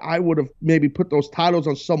would have maybe put those titles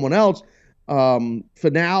on someone else for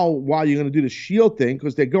now while you're going to do the Shield thing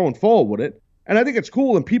because they're going forward with it. And I think it's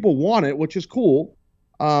cool and people want it, which is cool.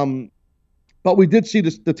 But we did see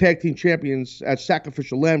the tag team champions as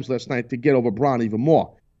sacrificial lambs last night to get over Braun even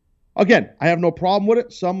more. Again, I have no problem with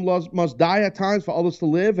it. Some must die at times for others to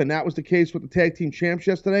live, and that was the case with the tag team champs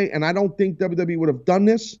yesterday. And I don't think WWE would have done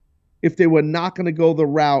this if they were not going to go the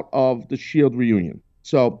route of the Shield reunion.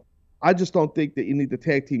 So I just don't think that you need the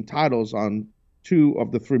tag team titles on 2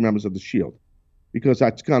 of the 3 members of the Shield, because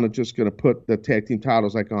that's kind of just going to put the tag team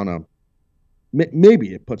titles like on a,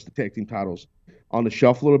 maybe it puts the tag team titles on the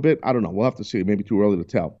shelf a little bit. I don't know. We'll have to see. Maybe too early to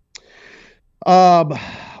tell.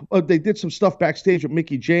 They did some stuff backstage with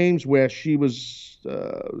Mickie James where she was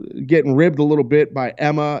getting ribbed a little bit by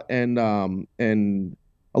Emma and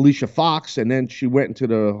Alicia Fox, and then she went into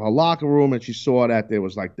her locker room and she saw that there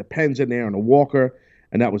was like the pens in there and a walker,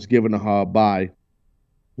 and that was given to her by,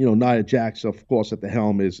 Nia Jax. Of course, at the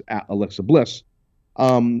helm is Alexa Bliss.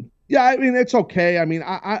 Yeah, I mean, it's okay. I mean,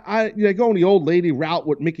 I going the old lady route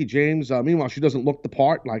with Mickie James. Meanwhile, she doesn't look the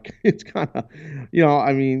part. Like, it's kind of,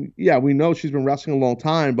 I mean, yeah, we know she's been wrestling a long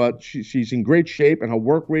time, but she's in great shape, and her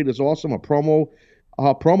work rate is awesome. Her promo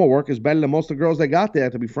work is better than most of the girls they got there,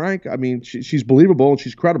 to be frank. I mean, she's believable and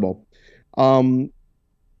she's credible.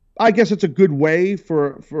 I guess it's a good way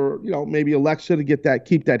for maybe Alexa to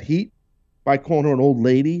keep that heat by calling her an old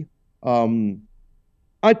lady.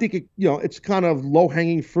 I think it's kind of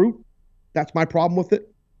low-hanging fruit. That's my problem with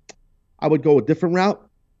it. I would go a different route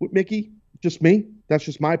with Mickie. Just me. That's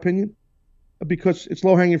just my opinion. Because it's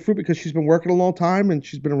low-hanging fruit because she's been working a long time and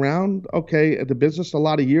she's been around, at the business a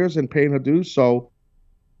lot of years and paying her dues. So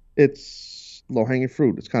it's low-hanging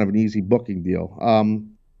fruit. It's kind of an easy booking deal.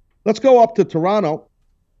 Let's go up to Toronto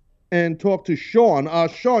and talk to Sean.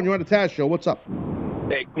 Sean, you're on the Taz Show. What's up?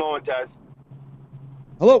 Hey, come on, Taz.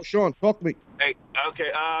 Hello, Sean. Talk to me. Hey,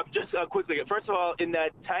 okay. Just quickly. First of all, in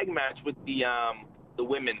that tag match with the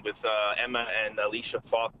women with Emma and Alicia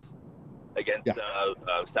Fox against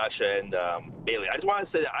Sasha and Bayley, I just want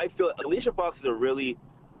to say that I feel Alicia Fox is a really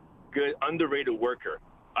good underrated worker.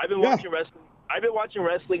 I've been watching wrestling. I've been watching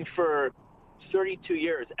wrestling for 32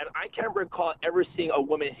 years, and I can't recall ever seeing a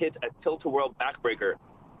woman hit a tilt-a-whirl backbreaker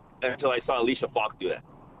until I saw Alicia Fox do that.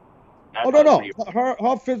 No.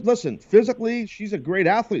 Listen, physically, she's a great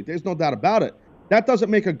athlete. There's no doubt about it. That doesn't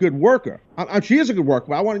make a good worker. She is a good worker,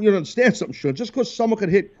 but I want you to understand something, Sean. Just because someone can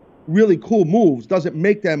hit really cool moves doesn't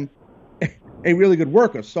make them a really good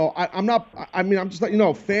worker. So I'm just letting you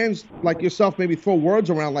know, fans like yourself maybe throw words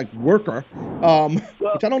around like worker,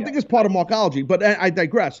 which I don't think is part of markology, but I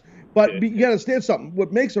digress. But you got to understand something.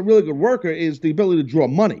 What makes a really good worker is the ability to draw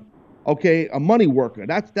money. Okay, a money worker.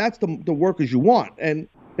 That's the workers you want. And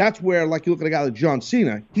that's where, like, you look at a guy like John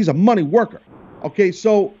Cena, he's a money worker. Okay,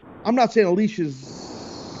 so I'm not saying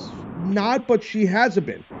Alicia's not, but she hasn't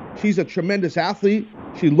been. She's a tremendous athlete.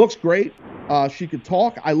 She looks great. She can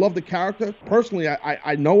talk. I love the character. Personally,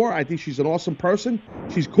 I know her. I think she's an awesome person.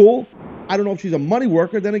 She's cool. I don't know if she's a money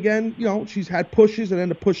worker. Then again, she's had pushes, and then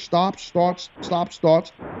the push stops.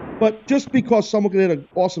 But just because someone can hit an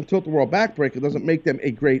awesome tilt-a-whirl backbreaker doesn't make them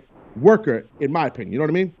a great worker, in my opinion. You know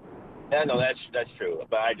what I mean? Yeah, no, that's true.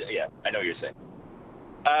 But I know what you're saying.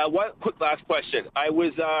 One quick last question. I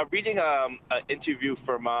was reading an interview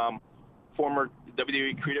from former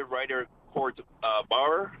WWE creative writer Court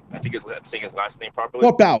Bauer. I think I'm saying his last name properly.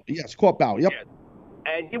 Court Bauer, yes, Court Bauer. Yep. Yes.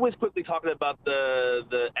 And he was quickly talking about the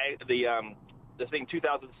thing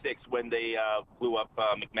 2006 when they blew up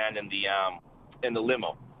McMahon in the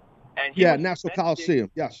limo. And Nassau Coliseum.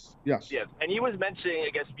 Yes. Yes, and he was mentioning, I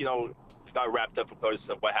guess, got wrapped up because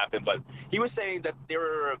of what happened, but he was saying that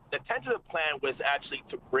the tentative plan was actually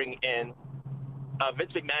to bring in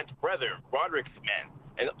Vince McMahon's brother, Roderick McMahon.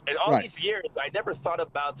 And all these years, I never thought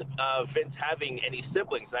about Vince having any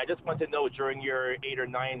siblings. And I just want to know, during your 8 or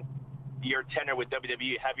 9 year tenure with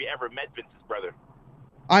WWE, have you ever met Vince's brother?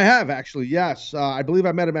 I have, actually, yes. I believe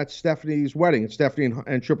I met him at Stephanie's wedding, at Stephanie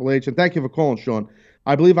and Triple H. And thank you for calling, Sean.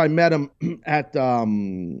 I believe I met him at,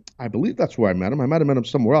 I believe that's where I met him. I might have met him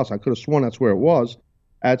somewhere else. I could have sworn that's where it was,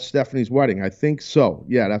 at Stephanie's wedding. I think so.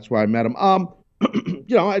 Yeah, that's where I met him. I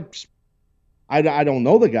don't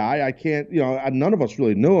know the guy. I can't, none of us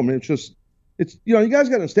really knew him. It's you guys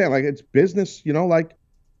got to understand, like, it's business,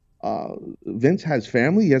 Vince has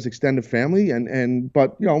family. He has extended family.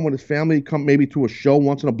 But when his family come maybe to a show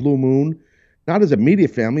once in a blue moon, not as a media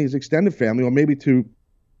family, his extended family, or maybe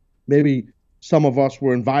some of us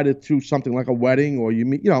were invited to something like a wedding, or you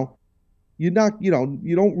don't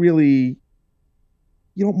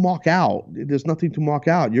mark out. There's nothing to mark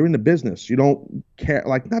out. You're in the business. You don't care.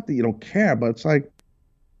 Like, not that you don't care, but it's like,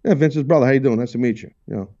 yeah, Vince's brother, how you doing? Nice to meet you.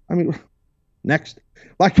 Next.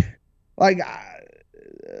 I'm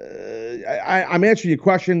answering your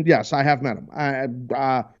question. Yes, I have met him.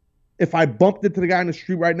 If I bumped into the guy in the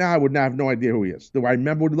street right now, I would have no idea who he is. Do I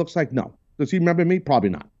remember what he looks like? No. Does he remember me? Probably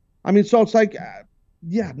not. So it's like,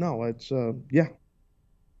 yeah.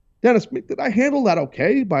 Dennis, did I handle that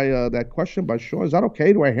okay by that question by Sean? Is that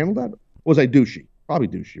okay? Do I handle that? Or was I douchey? Probably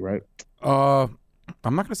douchey, right?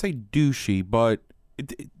 I'm not going to say douchey, but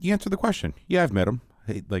you answer the question. Yeah, I've met him.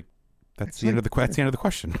 Hey, like that's the end of the question. I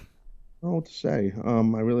don't know what to say. I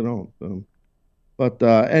really don't. But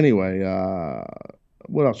anyway,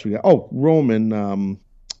 what else we got? Oh, Roman.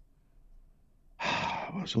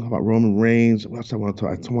 I was talking about Roman Reigns. What else I want to talk?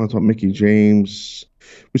 I want to talk Mickey James.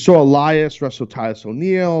 We saw Elias wrestle Titus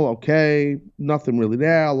O'Neil. Okay, nothing really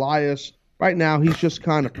there. Elias, right now, he's just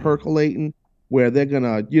kind of percolating where they're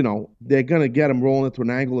gonna get him rolling into an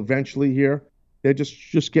angle eventually here. They're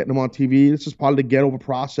just getting him on TV. This is part of the get over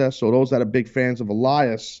process. So those that are big fans of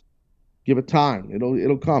Elias, give it time.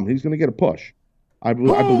 It'll come. He's gonna get a push. I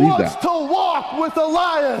believe that. Who wants to walk with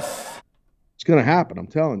Elias? It's gonna happen. I'm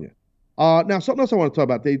telling you. Now, something else I want to talk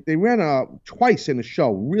about. They ran twice in the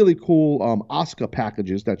show really cool Oscar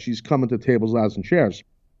packages that she's coming to tables, ladders, and chairs.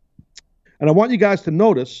 And I want you guys to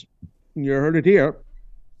notice, and you heard it here,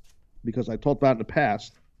 because I talked about it in the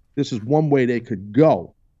past, this is one way they could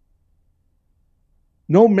go.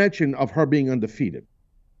 No mention of her being undefeated.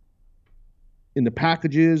 In the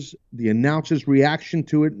packages, the announcer's reaction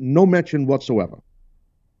to it, no mention whatsoever.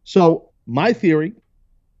 So, my theory,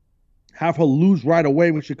 have her lose right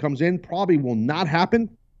away when she comes in, probably will not happen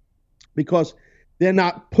because they're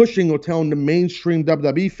not pushing or telling the mainstream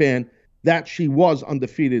WWE fan that she was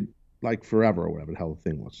undefeated like forever or whatever the hell the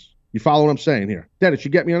thing was. You follow what I'm saying here? Dennis,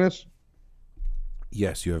 you get me on this?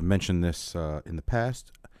 Yes, you have mentioned this in the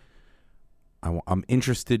past. I'm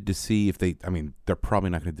interested to see if they, they're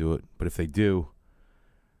probably not going to do it, but if they do,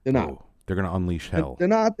 they're not. They're going to unleash hell. They're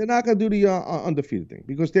not going to do the undefeated thing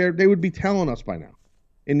because they would be telling us by now.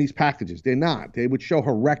 In these packages, they're not. They would show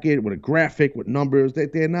her record with a graphic with numbers.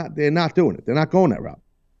 They're not doing it. They're not going that route.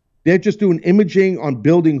 They're just doing imaging on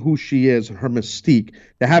building who she is, her mystique.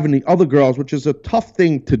 They're having the other girls, which is a tough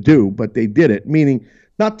thing to do, but they did it. Meaning,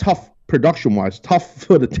 not tough production-wise, tough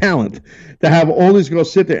for the talent to have all these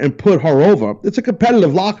girls sit there and put her over. It's a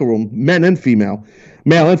competitive locker room, men and female,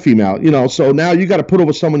 male and female. So now you got to put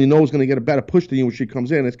over someone you know is going to get a better push than you when she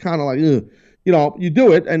comes in. It's kind of like, ugh. You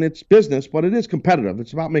do it, and it's business, but it is competitive.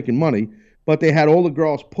 It's about making money. But they had all the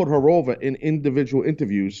girls put her over in individual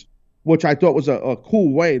interviews, which I thought was a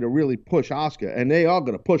cool way to really push Asuka, and they are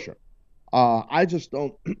going to push her. I just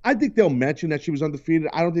don't – I think they'll mention that she was undefeated.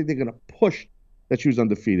 I don't think they're going to push that she was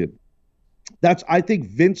undefeated. I think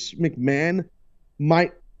Vince McMahon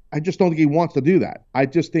might – I just don't think he wants to do that. I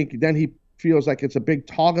just think then he feels like it's a big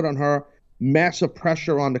target on her, massive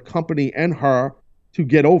pressure on the company and her to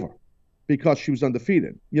get over. Because she was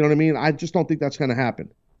undefeated. You know what I mean? I just don't think that's going to happen.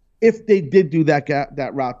 If they did do that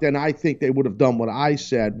route, then I think they would have done what I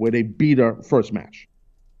said, where they beat her first match,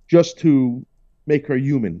 just to make her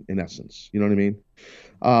human, in essence. You know what I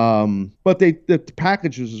mean? But the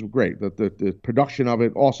packages were great. The production of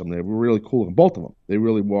it, awesome. They were really cool, both of them. They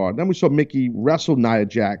really were. Then we saw Mickey wrestle Nia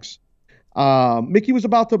Jax. Mickey was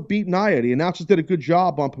about to beat Nia. The announcers did a good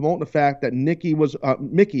job on promoting the fact that Mickey, was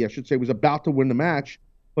about to win the match.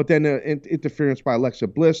 But then interference by Alexa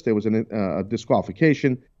Bliss, there was a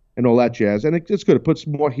disqualification and all that jazz. And it's good. It puts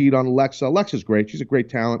more heat on Alexa. Alexa's great. She's a great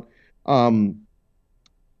talent. I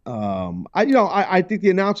think the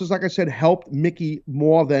announcers, like I said, helped Mickey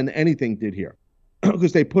more than anything did here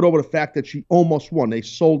because they put over the fact that she almost won. They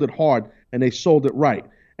sold it hard and they sold it right.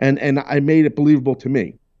 And I made it believable to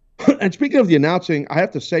me. And speaking of the announcing, I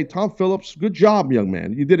have to say, Tom Phillips, good job, young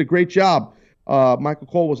man. You did a great job. Michael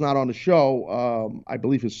Cole was not on the show. I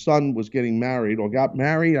believe his son was getting married or got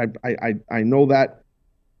married. I know that.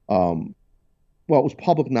 Well, it was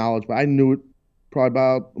public knowledge, but I knew it probably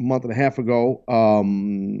about a month and a half ago.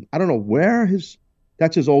 I don't know where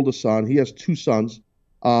that's his oldest son. He has two sons.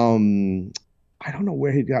 I don't know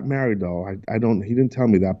where he got married though. He didn't tell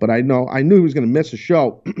me that, but I knew he was going to miss a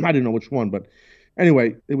show. I didn't know which one, but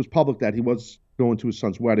anyway, it was public that he was going to his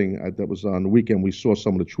son's wedding. That was on the weekend. We saw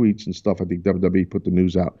some of the tweets and stuff. I think WWE put the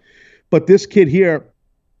news out. But this kid here,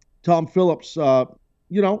 Tom Phillips, I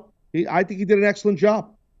think he did an excellent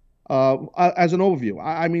job as an overview.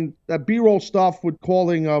 I mean, that B-roll stuff with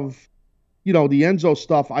calling of, the Enzo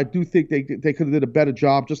stuff, I do think they could have did a better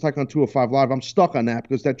job, just like on 205 Live. I'm stuck on that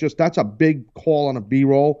because that's a big call on a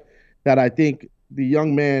B-roll that I think the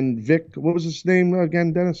young man, Vic, what was his name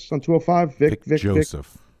again, Dennis, on 205? Vic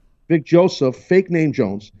Joseph. Vic Joseph, fake name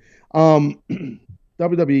Jones. WWE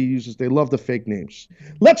uses, they love the fake names.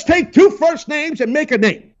 Let's take two first names and make a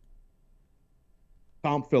name.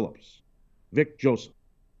 Tom Phillips, Vic Joseph,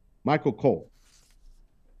 Michael Cole,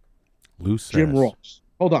 Jim Ross.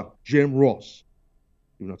 Hold on, Jim Ross.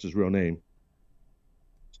 Even though that's his real name.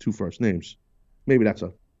 It's two first names. Maybe that's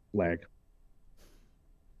a lag.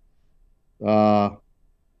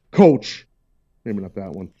 Coach. Maybe not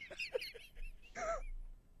that one.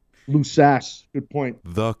 Lou Sass. Good point.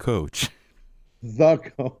 The coach. The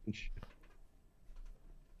coach.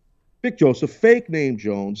 Vic Joseph, fake name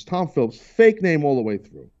Jones. Tom Phillips, fake name all the way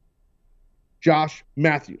through. Josh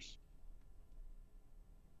Matthews.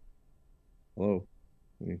 Hello.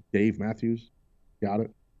 Dave Matthews. Got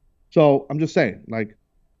it. So I'm just saying, like,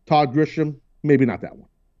 Todd Grisham, maybe not that one.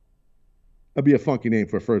 That'd be a funky name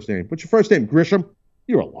for a first name. What's your first name? Grisham?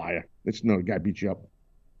 You're a liar. It's no guy beat you up.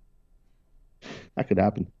 That could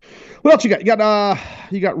happen. What else you got?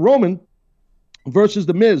 You got Roman versus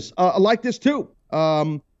The Miz. I like this too.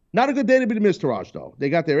 Not a good day to be the Miztourage, though. They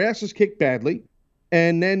got their asses kicked badly,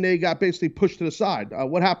 and then they got basically pushed to the side.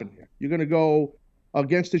 What happened here? You're going to go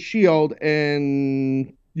against the Shield,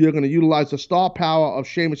 and you're going to utilize the star power of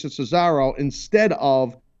Sheamus and Cesaro instead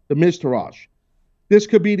of the Miztourage. This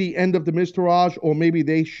could be the end of the Miztourage, or maybe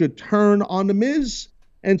they should turn on the Miz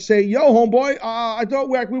and say, "Yo, homeboy, I thought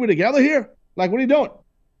we were together here. Like, what are you doing?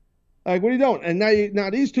 Like, what are you doing?" And now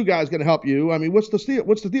these two guys going to help you. I mean, what's the deal?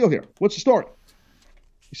 What's the deal here? What's the story?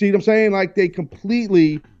 You see what I'm saying? Like, they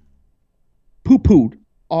completely poo-pooed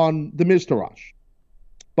on the Miztourage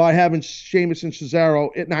by having Sheamus and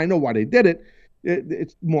Cesaro. And I know why they did it.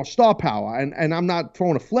 It's more star power. And I'm not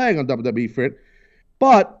throwing a flag on WWE for it.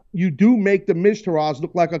 But you do make the Miztourage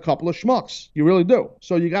look like a couple of schmucks. You really do.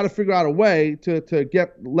 So you got to figure out a way to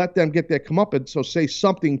let them get their comeuppance. So say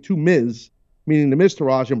something to Miz, meaning the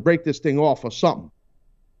Miztourage, and break this thing off or something.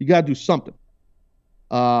 You got to do something.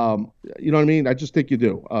 You know what I mean? I just think you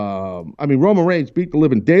do. I mean, Roman Reigns beat the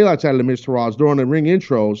living daylights out of the Miztourage during the ring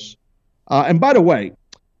intros. And by the way,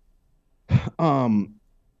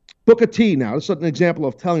 Booker T now, this is an example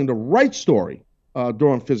of telling the right story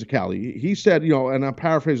during physicality. He said, and I'm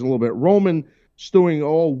paraphrasing a little bit, Roman stewing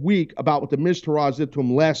all week about what the Miztourage did to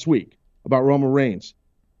him last week about Roman Reigns.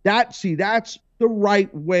 That's the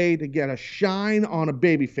right way to get a shine on a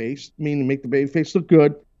babyface, meaning make the babyface look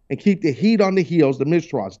good, and keep the heat on the heels, the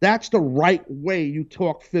Miztourage. That's the right way you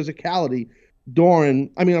talk physicality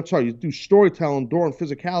you do storytelling during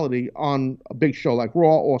physicality on a big show like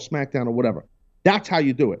Raw or SmackDown or whatever. That's how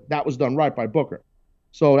you do it. That was done right by Booker.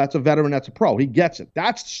 So that's a veteran, that's a pro. He gets it.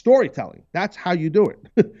 That's storytelling. That's how you do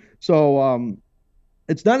it. So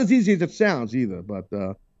it's not as easy as it sounds either, but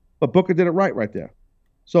Booker did it right there.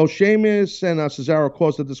 So Sheamus and Cesaro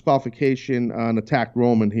caused the disqualification and attacked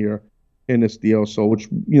Roman here in this deal. So, which,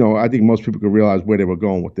 I think most people could realize where they were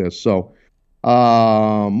going with this. So,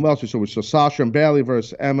 what else we saw? We saw Sasha and Bayley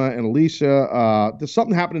versus Emma and Alicia. There's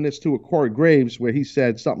something happened in this too with Corey Graves where he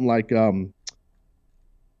said something like, what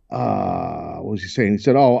was he saying? He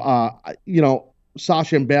said,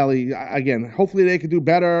 Sasha and Bayley, again, hopefully they could do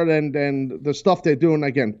better than the stuff they're doing.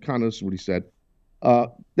 Again, kind of this is what he said.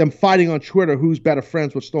 Them fighting on Twitter, who's better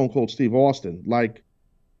friends with Stone Cold Steve Austin. Like,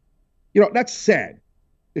 that's sad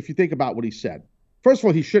if you think about what he said. First of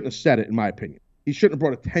all, he shouldn't have said it, in my opinion. He shouldn't have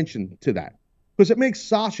brought attention to that. Because it makes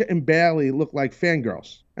Sasha and Bayley look like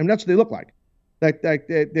fangirls. I mean, that's what they look like. Like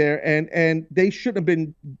they're and they shouldn't have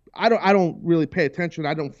been. I don't really pay attention.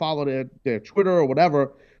 I don't follow their Twitter or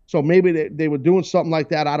whatever. So maybe they were doing something like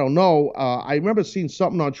that. I don't know. I remember seeing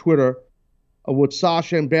something on Twitter with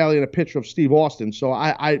Sasha and Bayley and a picture of Steve Austin. So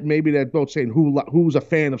I maybe they're both saying who's a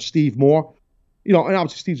fan of Steve more. And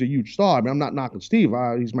obviously Steve's a huge star. I mean, I'm not knocking Steve.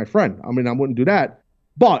 He's my friend. I mean, I wouldn't do that.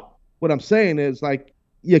 But what I'm saying is, like,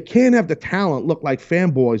 you can't have the talent look like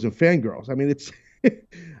fanboys and fangirls. I mean, it's.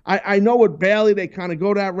 I know with Bayley, they kind of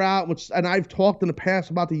go that route, and I've talked in the past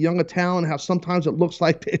about the younger talent, how sometimes it looks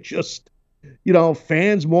like they're just,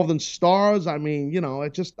 fans more than stars. I mean,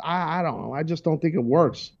 it just, I don't know. I just don't think it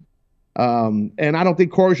works. And I don't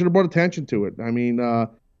think Corey should have brought attention to it. I mean,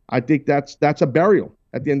 I think that's a burial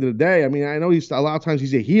at the end of the day. I mean, I know a lot of times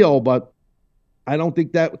he's a heel, but I don't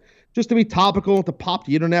think that, just to be topical and to pop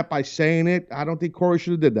the internet by saying it, I don't think Corey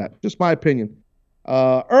should have did that. Just my opinion.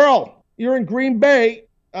 Earl, you're in Green Bay.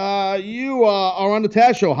 You are on the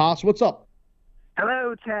Taz Show, Haas. What's up?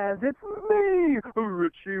 Hello, Taz. It's me,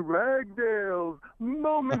 Richie Ragdale.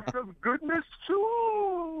 Moments of goodness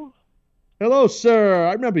too. Hello, sir.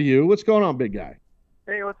 I remember you. What's going on, big guy?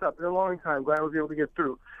 Hey, what's up? It's been a long time. Glad I was able to get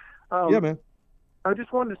through. Yeah, man. I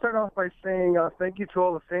just wanted to start off by saying thank you to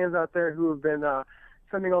all the fans out there who have been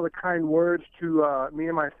sending all the kind words to me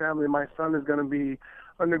and my family. My son is going to be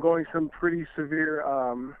undergoing some pretty severe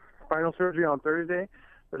spinal surgery on Thursday.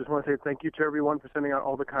 I just want to say thank you to everyone for sending out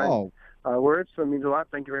all the kind words. So it means a lot.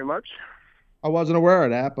 Thank you very much. I wasn't aware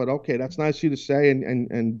of that, but okay, that's nice of you to say,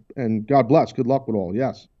 and God bless. Good luck with all.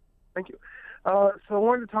 Yes. Thank you. So I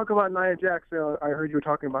wanted to talk about Nia Jax. I heard you were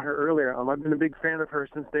talking about her earlier. I've been a big fan of her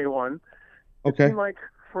since day one. Okay. It seemed like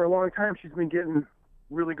for a long time she's been getting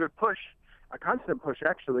really good push, a constant push,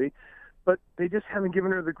 actually. But they just haven't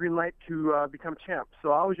given her the green light to become champ.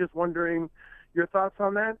 So I was just wondering your thoughts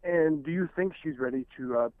on that, and do you think she's ready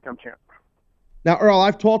to become champ? Now, Earl,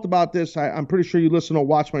 I've talked about this. I'm pretty sure you listen or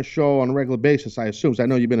watch my show on a regular basis, I assume. So I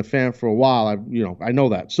know you've been a fan for a while. I know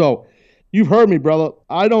that. So you've heard me, brother.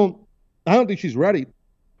 I don't think she's ready.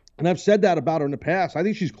 And I've said that about her in the past. I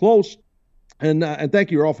think she's close. And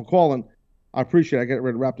thank you, Earl, for calling. I appreciate it. I get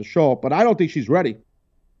ready to wrap the show up. But I don't think she's ready.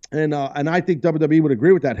 And I think WWE would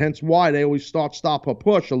agree with that. Hence why they always stop her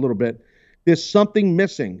push a little bit. There's something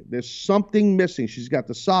missing. She's got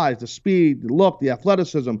the size, the speed, the look, the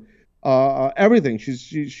athleticism, everything.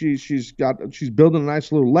 She's building a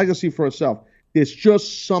nice little legacy for herself. There's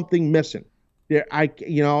just something missing.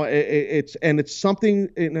 It's something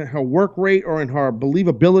in her work rate or in her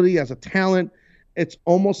believability as a talent. It's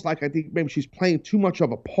almost like I think maybe she's playing too much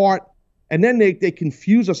of a part. And then they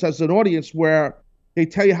confuse us as an audience where they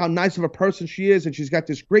tell you how nice of a person she is, and she's got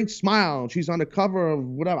this great smile, and she's on the cover of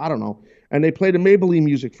whatever, I don't know. And they play the Maybelline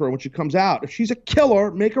music for her when she comes out. If she's a killer,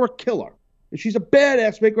 make her a killer. If she's a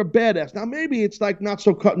badass, make her a badass. Now, maybe it's like not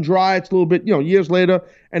so cut and dry. It's a little bit, years later,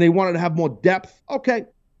 and they wanted to have more depth. Okay,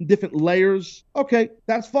 different layers. Okay,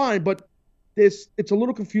 that's fine, but it's a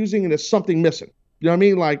little confusing, and there's something missing. You know what I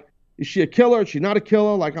mean? Like, is she a killer? Is she not a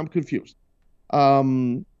killer? Like, I'm confused.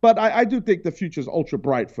 But I do think the future is ultra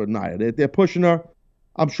bright for Nia. They're pushing her.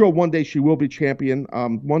 I'm sure one day she will be champion.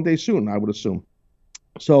 One day soon, I would assume.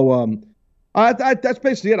 So that's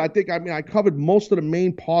basically it. I covered most of the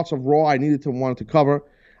main parts of Raw I wanted to cover.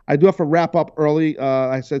 I do have to wrap up early.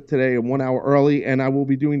 I said today 1 hour early, and I will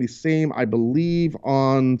be doing the same, I believe,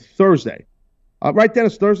 on Thursday. Right,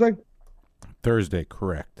 Dennis? Thursday? Thursday,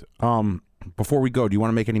 correct. Before we go, do you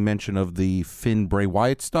want to make any mention of the Finn Bray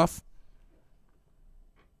Wyatt stuff?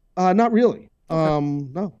 Not really.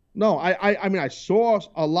 Okay. No. I mean, I saw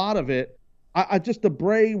a lot of it. I just the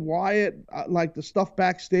Bray Wyatt, like the stuff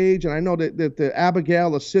backstage, and I know that the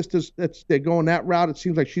Abigail, the sisters, they're going that route. It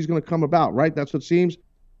seems like she's going to come about, right? That's what it seems.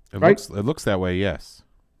 It looks that way, yes.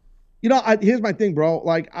 Here's my thing, bro.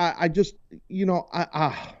 Like I'm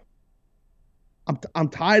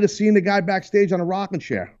tired of seeing the guy backstage on a rocking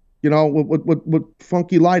chair. With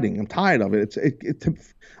funky lighting. I'm tired of it.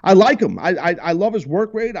 I like him. I love his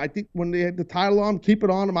work rate. I think when they had the title on, keep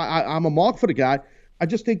it on him. I'm a mark for the guy. I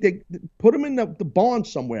just think they put him in the barn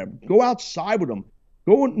somewhere. Go outside with him.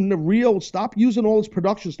 Go in the real. Stop using all this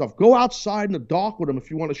production stuff. Go outside in the dark with him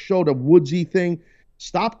if you want to show the woodsy thing.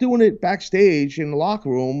 Stop doing it backstage in the locker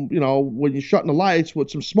room, when you're shutting the lights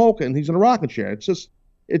with some smoke and he's in a rocking chair.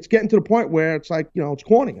 It's getting to the point where it's like, it's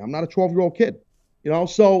corny. I'm not a 12-year-old kid.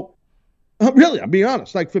 So really, I'm being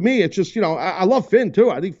honest. Like, for me, it's just, I love Finn, too.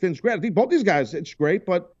 I think Finn's great. I think both these guys, it's great.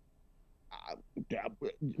 But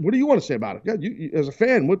what do you want to say about it? Yeah, you as a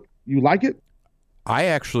fan, you like it? I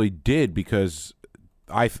actually did, because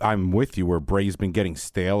I'm with you where Bray's been getting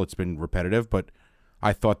stale. It's been repetitive. But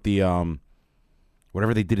I thought the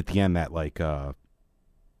whatever they did at the end, that, like,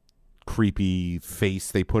 creepy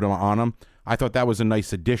face they put on him, I thought that was a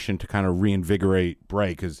nice addition to kind of reinvigorate Bray,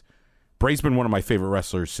 because Bray's been one of my favorite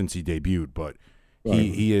wrestlers since he debuted, but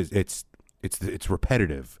he is it's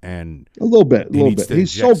repetitive and a little bit.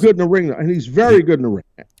 He's so good in the ring, and he's very good in the ring.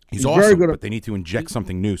 He's awesome, very good but they need to inject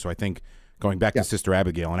something new. So I think going back to Sister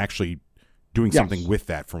Abigail and actually doing something with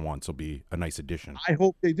that for once will be a nice addition. I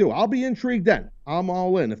hope they do. I'll be intrigued then. I'm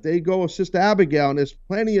all in. If they go with Sister Abigail, and there's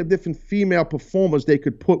plenty of different female performers they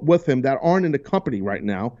could put with him that aren't in the company right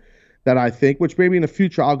now, that I think, which maybe in the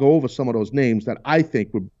future I'll go over some of those names that I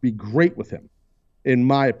think would be great with him, in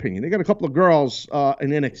my opinion. They got a couple of girls in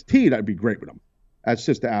NXT that'd be great with him as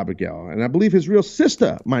Sister Abigail. And I believe his real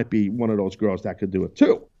sister might be one of those girls that could do it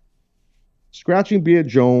too. Scratching Beard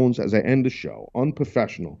Jones as I end the show.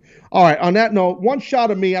 Unprofessional. All right, on that note, one shot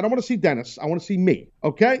of me. I don't want to see Dennis. I want to see me.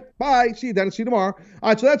 Okay? Bye. See you, Dennis. See you tomorrow. All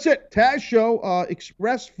right, so that's it. Taz Show,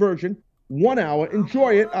 express version, 1 hour.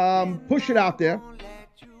 Enjoy it. Push it out there.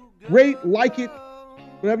 Rate, like it,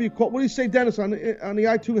 whatever you call it. What do you say, Dennis, on the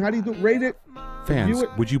iTunes? How do you do it? Rate it? Fans,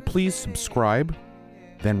 would you please subscribe,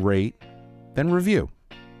 then rate, then review?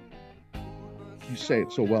 You say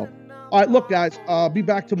it so well. All right, look, guys, be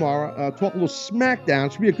back tomorrow. Talk a little SmackDown.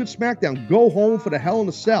 It should be a good SmackDown. Go home for the Hell in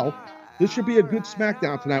a Cell. This should be a good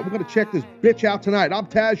SmackDown tonight. We're going to check this bitch out tonight. I'm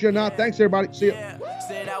Taz, you're not. Thanks, everybody. See you.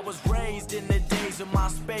 Said I was raised in the days of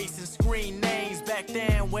MySpace and screen names. Back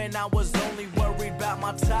then when I was only worried about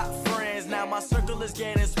my top friends. Now my circle is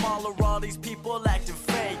getting smaller. All these people acting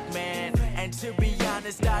fake, man. And to be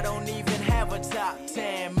honest, I don't even have a top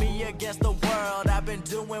 10. Me against the world. I've been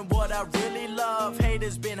doing what I really love.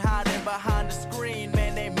 Haters been hiding behind the screen,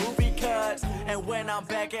 man. They movie cuts. And when I'm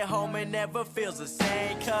back at home, it never feels the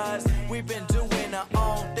same. Cause we've been doing our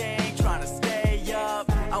own thing, trying to stay up.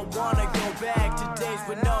 I wanna go back to days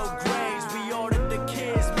with no grades. We ordered the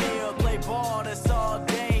kids meal, play ball, that's all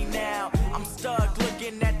day now. I'm stuck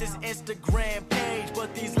looking at this Instagram page,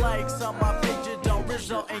 but these likes on my picture don't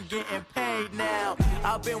result in getting paid now.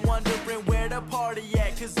 I've been wondering where the party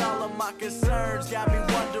at, cause all of my concerns got me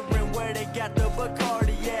wondering where they got the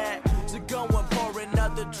Bacardi at. So go and pour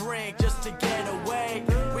another drink just to get away.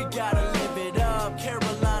 We gotta live it up,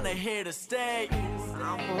 Carolina here to stay.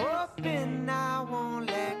 I'm up in